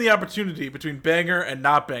if given the opportunity between banger and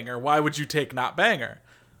not banger, why would you take not banger?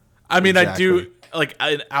 I mean, exactly. I do, like,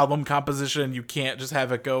 an album composition, you can't just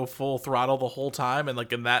have it go full throttle the whole time, and,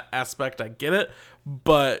 like, in that aspect, I get it,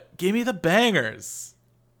 but give me the bangers.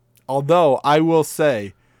 Although, I will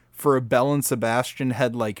say, for a Belle and Sebastian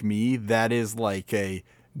head like me, that is, like, a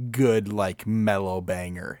good, like, mellow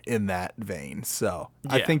banger in that vein, so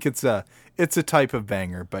yeah. I think it's a type of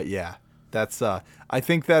banger, but yeah, that's, I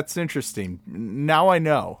think that's interesting. Now I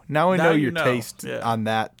know. Now I know your taste on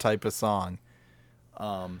that type of song.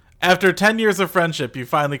 After 10 years of friendship, you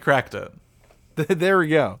finally cracked it. There we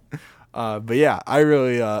go. But yeah, I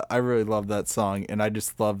really love that song, and I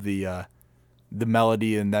just love the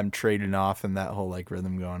melody and them trading off and that whole like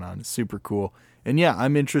rhythm going on. It's super cool. And yeah,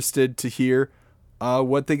 I'm interested to hear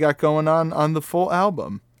what they got going on the full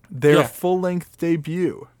album, their full-length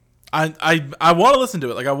debut. I want to listen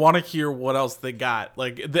to it. Like, I want to hear what else they got.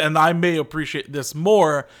 Like, and I may appreciate this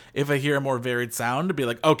more if I hear a more varied sound, to be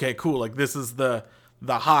like, okay, cool. Like, this is the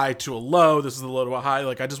high to a low, this is the low to a high.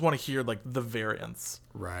 Like, I just want to hear like the variance.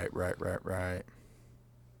 Right.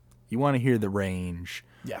 You want to hear the range.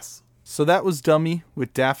 Yes. So that was Dummy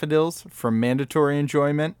with Daffodils from Mandatory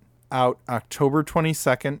Enjoyment, out October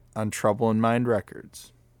 22nd on Trouble in Mind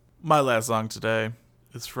Records. My last song today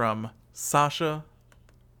is from Sasha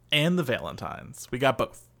and the Valentines. We got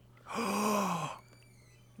both.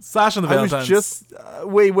 Sasha and the Valentines. I was just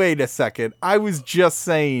wait a second. I was just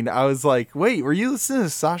saying, I was like, wait, were you listening to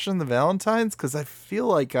Sasha and the Valentines? Because I feel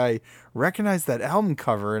like I recognize that album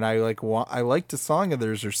cover, and I liked a song of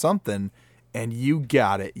theirs or something. And you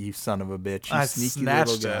got it, you son of a bitch, you sneaky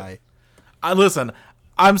little guy. Listen,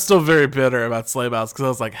 I'm still very bitter about Sleigh Bells, because I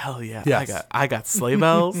was like, hell yeah, yes. I got Sleigh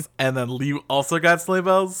Bells, and then Lee also got Sleigh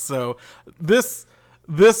Bells. So this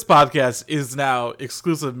podcast is now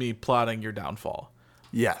exclusive me plotting your downfall.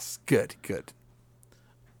 Yes, good.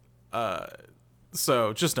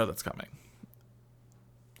 So just know that's coming.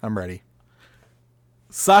 I'm ready.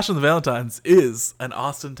 Sasha and the Valentines is an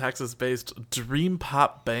Austin, Texas-based dream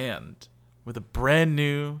pop band with a brand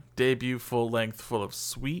new debut full-length full of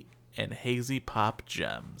sweet and hazy pop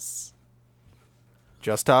gems.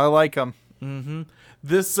 Just how I like them. Mm-hmm.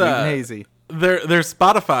 This sweet and hazy. Their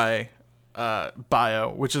Spotify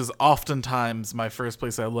bio, which is oftentimes my first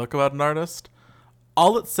place I look about an artist.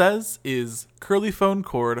 All it says is curly phone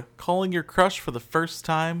cord calling your crush for the first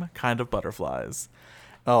time kind of butterflies.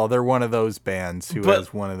 Oh, they're one of those bands who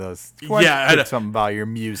has one of those. Yeah, put something about your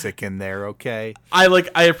music in there, okay? I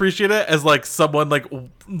appreciate it as like someone like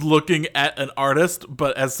looking at an artist,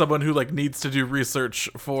 but as someone who like needs to do research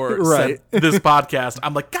for this podcast,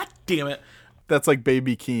 I'm like, God damn it. That's like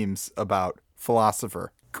Baby Keem's about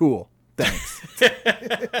Philosopher. Cool. Thanks.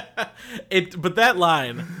 But that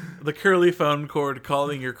line, the curly phone cord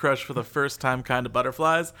calling your crush for the first time kind of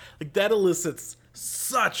butterflies, like that elicits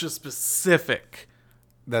such a specific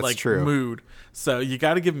true mood. So you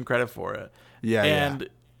got to give him credit for it. Yeah. And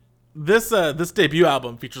this debut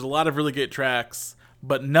album features a lot of really great tracks,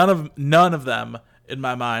 but none of them in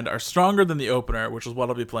my mind are stronger than the opener, which is what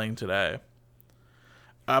I'll be playing today.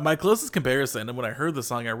 My closest comparison, and when I heard the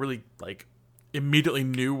song, I really immediately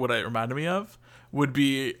knew what it reminded me of, would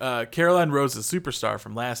be Caroline Rose's Superstar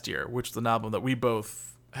from last year, which was an album that we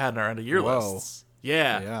both had in our end of year lists.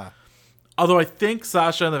 Yeah. Although I think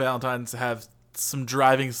Sasha and the Valentines have some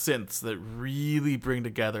driving synths that really bring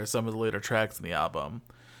together some of the later tracks in the album.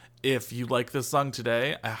 If you like this song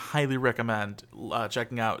today, I highly recommend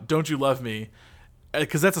checking out Don't You Love Me,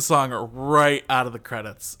 because that's a song right out of the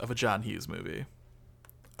credits of a John Hughes movie.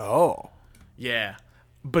 Oh. Yeah.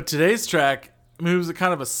 But today's track moves at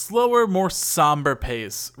kind of a slower, more somber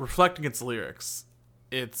pace, reflecting its lyrics.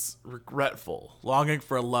 It's regretful, longing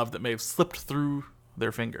for a love that may have slipped through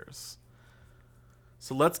their fingers.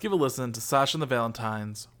 So let's give a listen to Sasha and the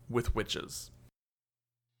Valentines with Witches.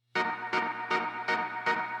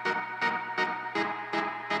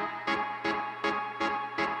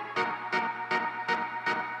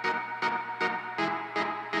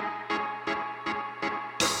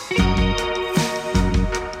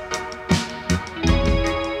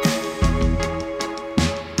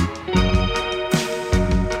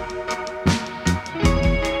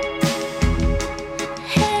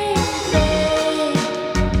 Hey, babe,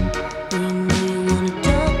 we know you wanna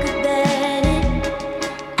talk about it.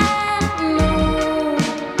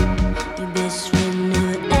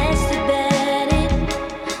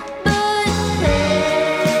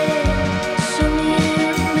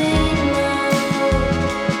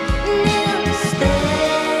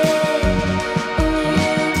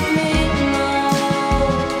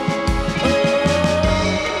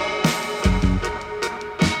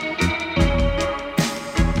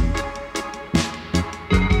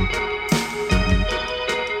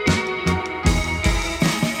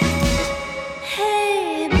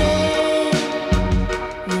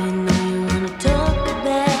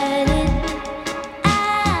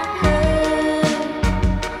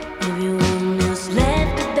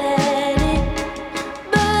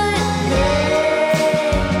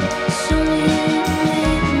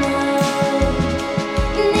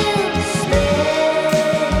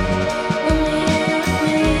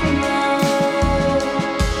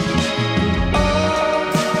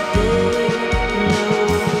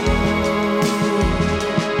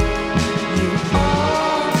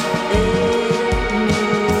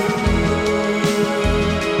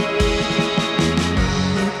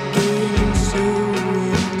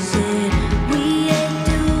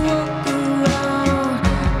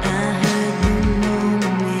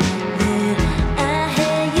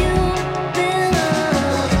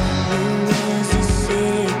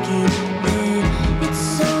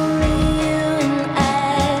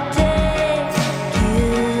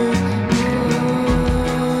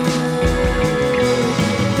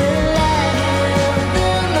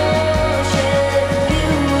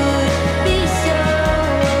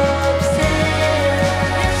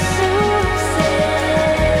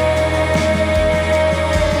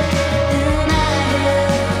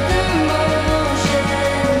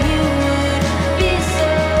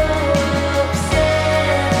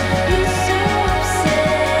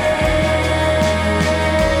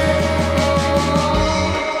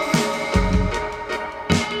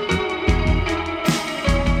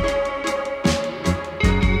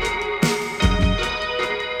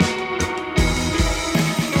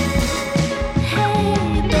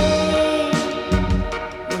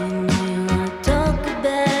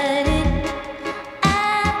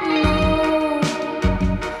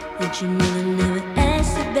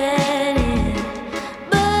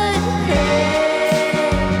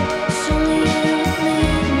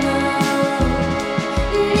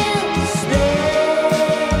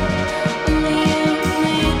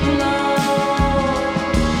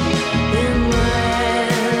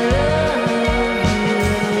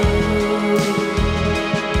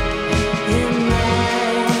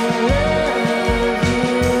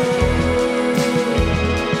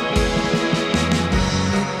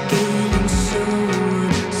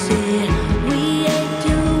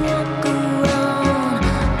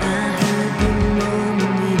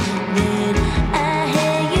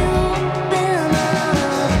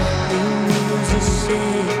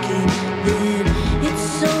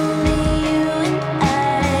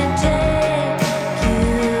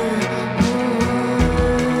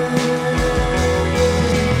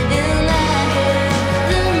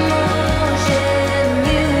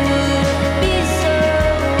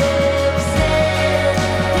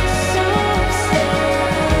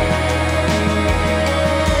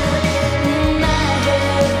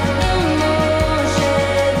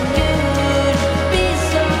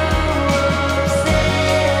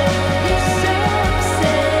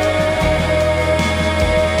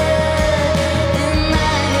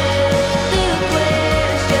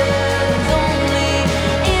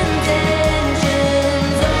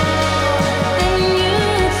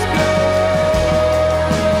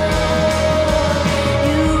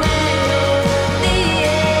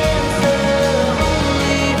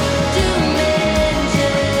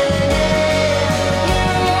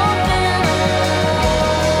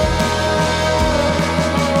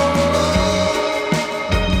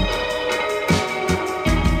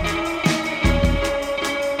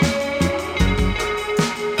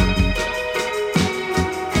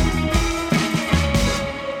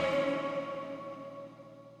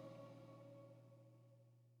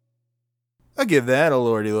 I'll give that a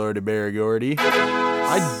lordy Barry Gordy.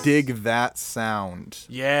 I dig that sound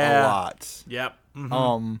Yeah. a lot. Yep.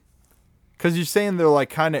 Mhm. Because you're saying they're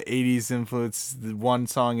like kind of 80s influence. The one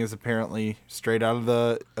song is apparently straight out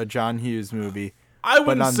of a John Hughes movie. I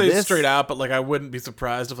wouldn't on say this- straight out, but like I wouldn't be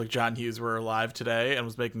surprised if like John Hughes were alive today and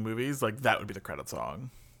was making movies. Like that would be the credit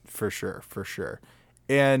song. For sure.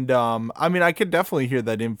 And I mean, I could definitely hear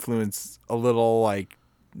that influence a little. Like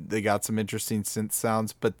they got some interesting synth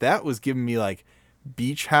sounds, but that was giving me like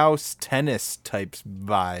beach house tennis types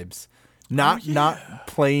vibes. Not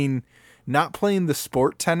playing the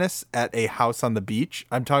sport tennis at a house on the beach.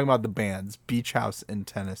 I'm talking about the bands Beach House and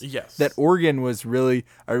Tennis. Yes. That organ was really,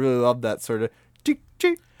 I really love that sort of.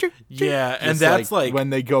 Yeah, and Just that's like when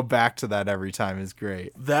they go back to that every time is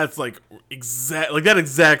great. that's like that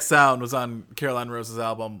exact sound was on Caroline Rose's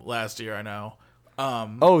album last year. I know.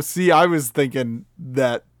 Oh, see, I was thinking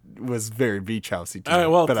that was very beach housey too. All right,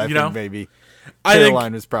 well, but I you think know, maybe I think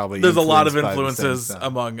Caroline was probably there's a lot of influenced by the same influences sound.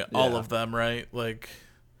 among all Yeah. of them, right? Like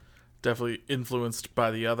definitely influenced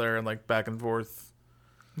by the other and like back and forth.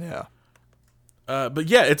 Yeah. But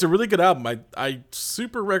yeah, it's a really good album. I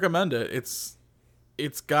super recommend it.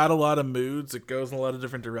 It's got a lot of moods. It goes in a lot of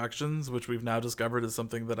different directions, which we've now discovered is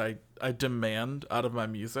something that I demand out of my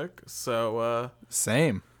music. So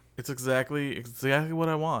Same. it's exactly what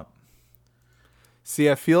I want. See,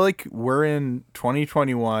 I feel like we're in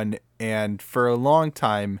 2021, and for a long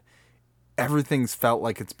time, everything's felt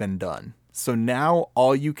like it's been done. So now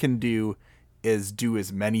all you can do is do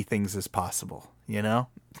as many things as possible, you know?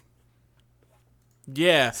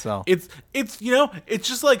 Yeah. So- it's it's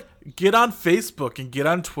just like get on Facebook and get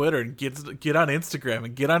on Twitter and get on Instagram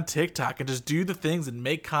and get on TikTok and just do the things and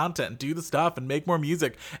make content and do the stuff and make more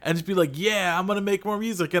music and just be like, yeah, I'm gonna make more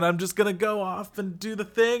music and I'm just gonna go off and do the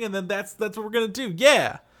thing and then that's what we're gonna do.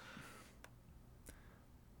 Yeah.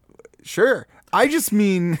 Sure. I just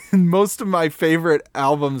mean most of my favorite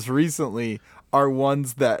albums recently are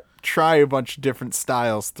ones that try a bunch of different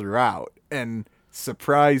styles throughout and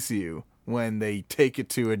surprise you when they take it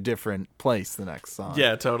to a different place the next song.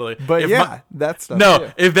 Yeah, totally. But If yeah, that stuff. No,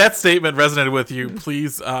 too. if that statement resonated with you,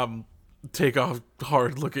 please take a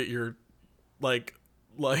hard look at your like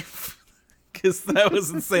life because that was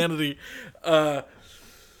insanity. But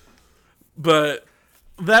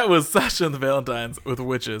that was Sasha and the Valentines with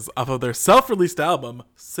Witches off of their self-released album.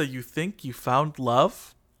 So You Think You Found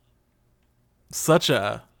Love? Such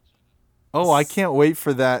a Oh, I can't wait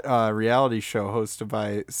for that reality show hosted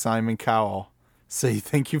by Simon Cowell. So You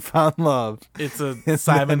Think You Found Love. it's a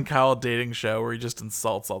Simon Cowell dating show where he just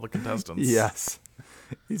insults all the contestants. Yes.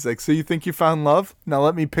 He's like, so you think you found love? Now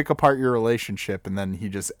let me pick apart your relationship, and then he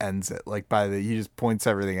just ends it. Like he just points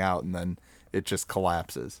everything out, and then it just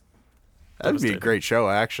collapses. That'd be a Devastating. great show,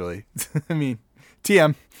 actually. I mean,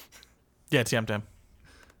 TM. Yeah, TM.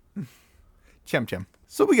 Chem.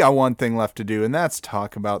 So we got one thing left to do, and that's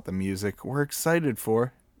talk about the music we're excited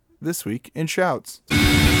for this week in Shouts.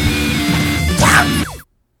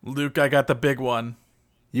 Luke, I got the big one.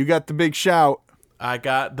 You got the big shout. I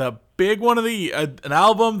got the big one of the an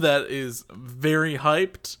album that is very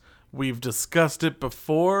hyped. We've discussed it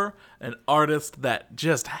before. An artist that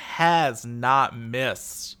just has not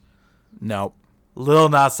missed. Nope. Lil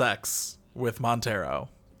Nas X with Montero.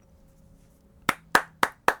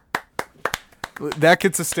 That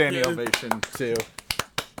gets a standing Yeah. ovation, too.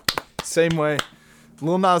 Same way.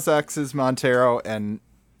 Lil Nas X's Montero and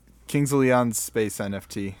Kings of Leon's Space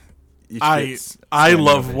NFT. Each I gets I standing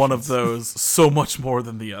love one of ovations. those so much more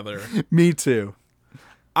than the other. Me too.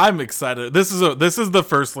 I'm excited. This is the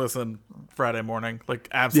first listen Friday morning. Like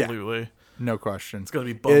absolutely. No question. It's gonna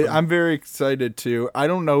be bumping. I'm very excited too. I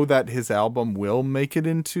don't know that his album will make it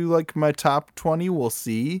into like my top 20. We'll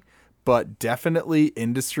see. But definitely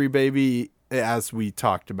Industry Baby, as we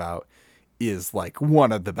talked about, is like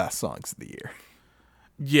one of the best songs of the year.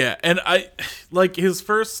 Yeah, and I like his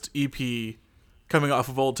first EP coming off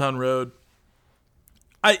of Old Town Road.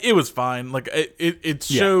 It was fine. Like it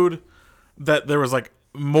showed that there was like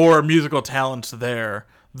more musical talent there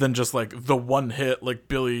than just like the one hit like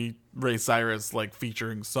Billy Ray Cyrus like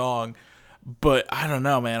featuring song. But I don't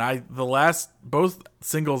know, man. Both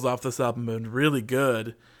singles off this album have been really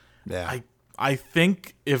good. Yeah. I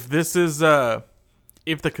think if this is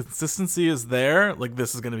if the consistency is there, like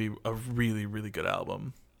this is gonna be a really, really good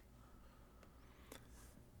album.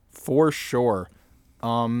 For sure.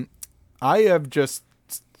 I have just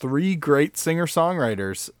 3 great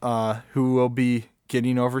singer-songwriters who will be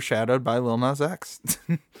getting overshadowed by Lil Nas X.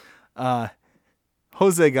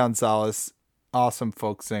 Jose Gonzalez, awesome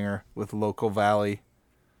folk singer with Local Valley.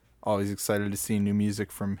 Always excited to see new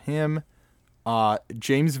music from him.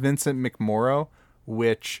 James Vincent McMorrow,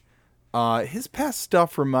 which his past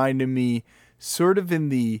stuff reminded me sort of in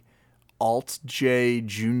the Alt J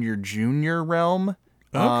Junior realm.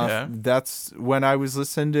 Okay. That's when I was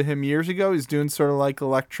listening to him years ago. He's doing sort of like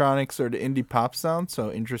electronic, sort of indie pop sound.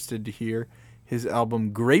 So interested to hear his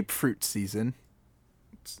album Grapefruit Season.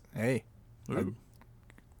 Hey,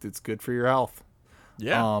 it's good for your health.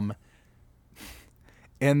 Yeah.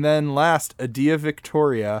 And then last, Adia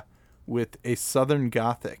Victoria with A Southern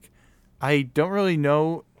Gothic. I don't really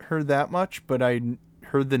know her that much, but I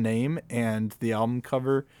heard the name and the album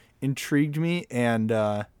cover intrigued me, and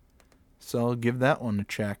so I'll give that one a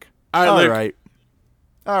check. All right.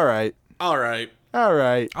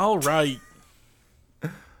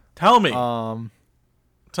 Tell me.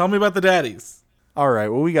 Tell me about the daddies. All right.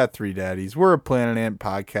 Well, we got 3 daddies. We're a Planet Ant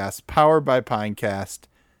podcast powered by Pinecast.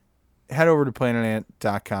 Head over to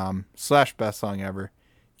planetant.com/bestsongever.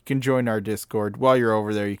 You can join our Discord. While you're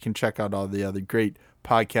over there, you can check out all the other great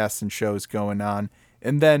podcasts and shows going on.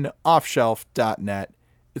 And then offshelf.net.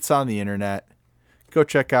 It's on the internet. Go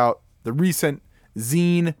check out the recent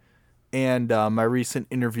zine and my recent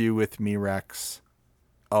interview with Rex.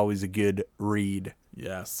 Always a good read.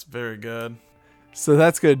 Yes, very good. So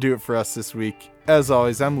that's going to do it for us this week. As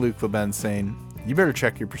always, I'm Luke LeBen saying, you better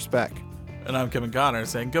check your perspec. And I'm Kevin Connor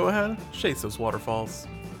saying, go ahead, chase those waterfalls.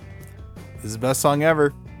 This is the best song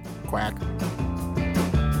ever. Quack.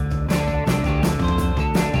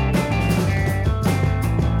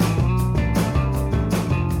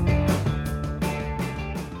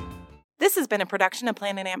 This has been a production of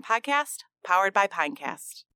Planet Ant Podcast, powered by Pinecast.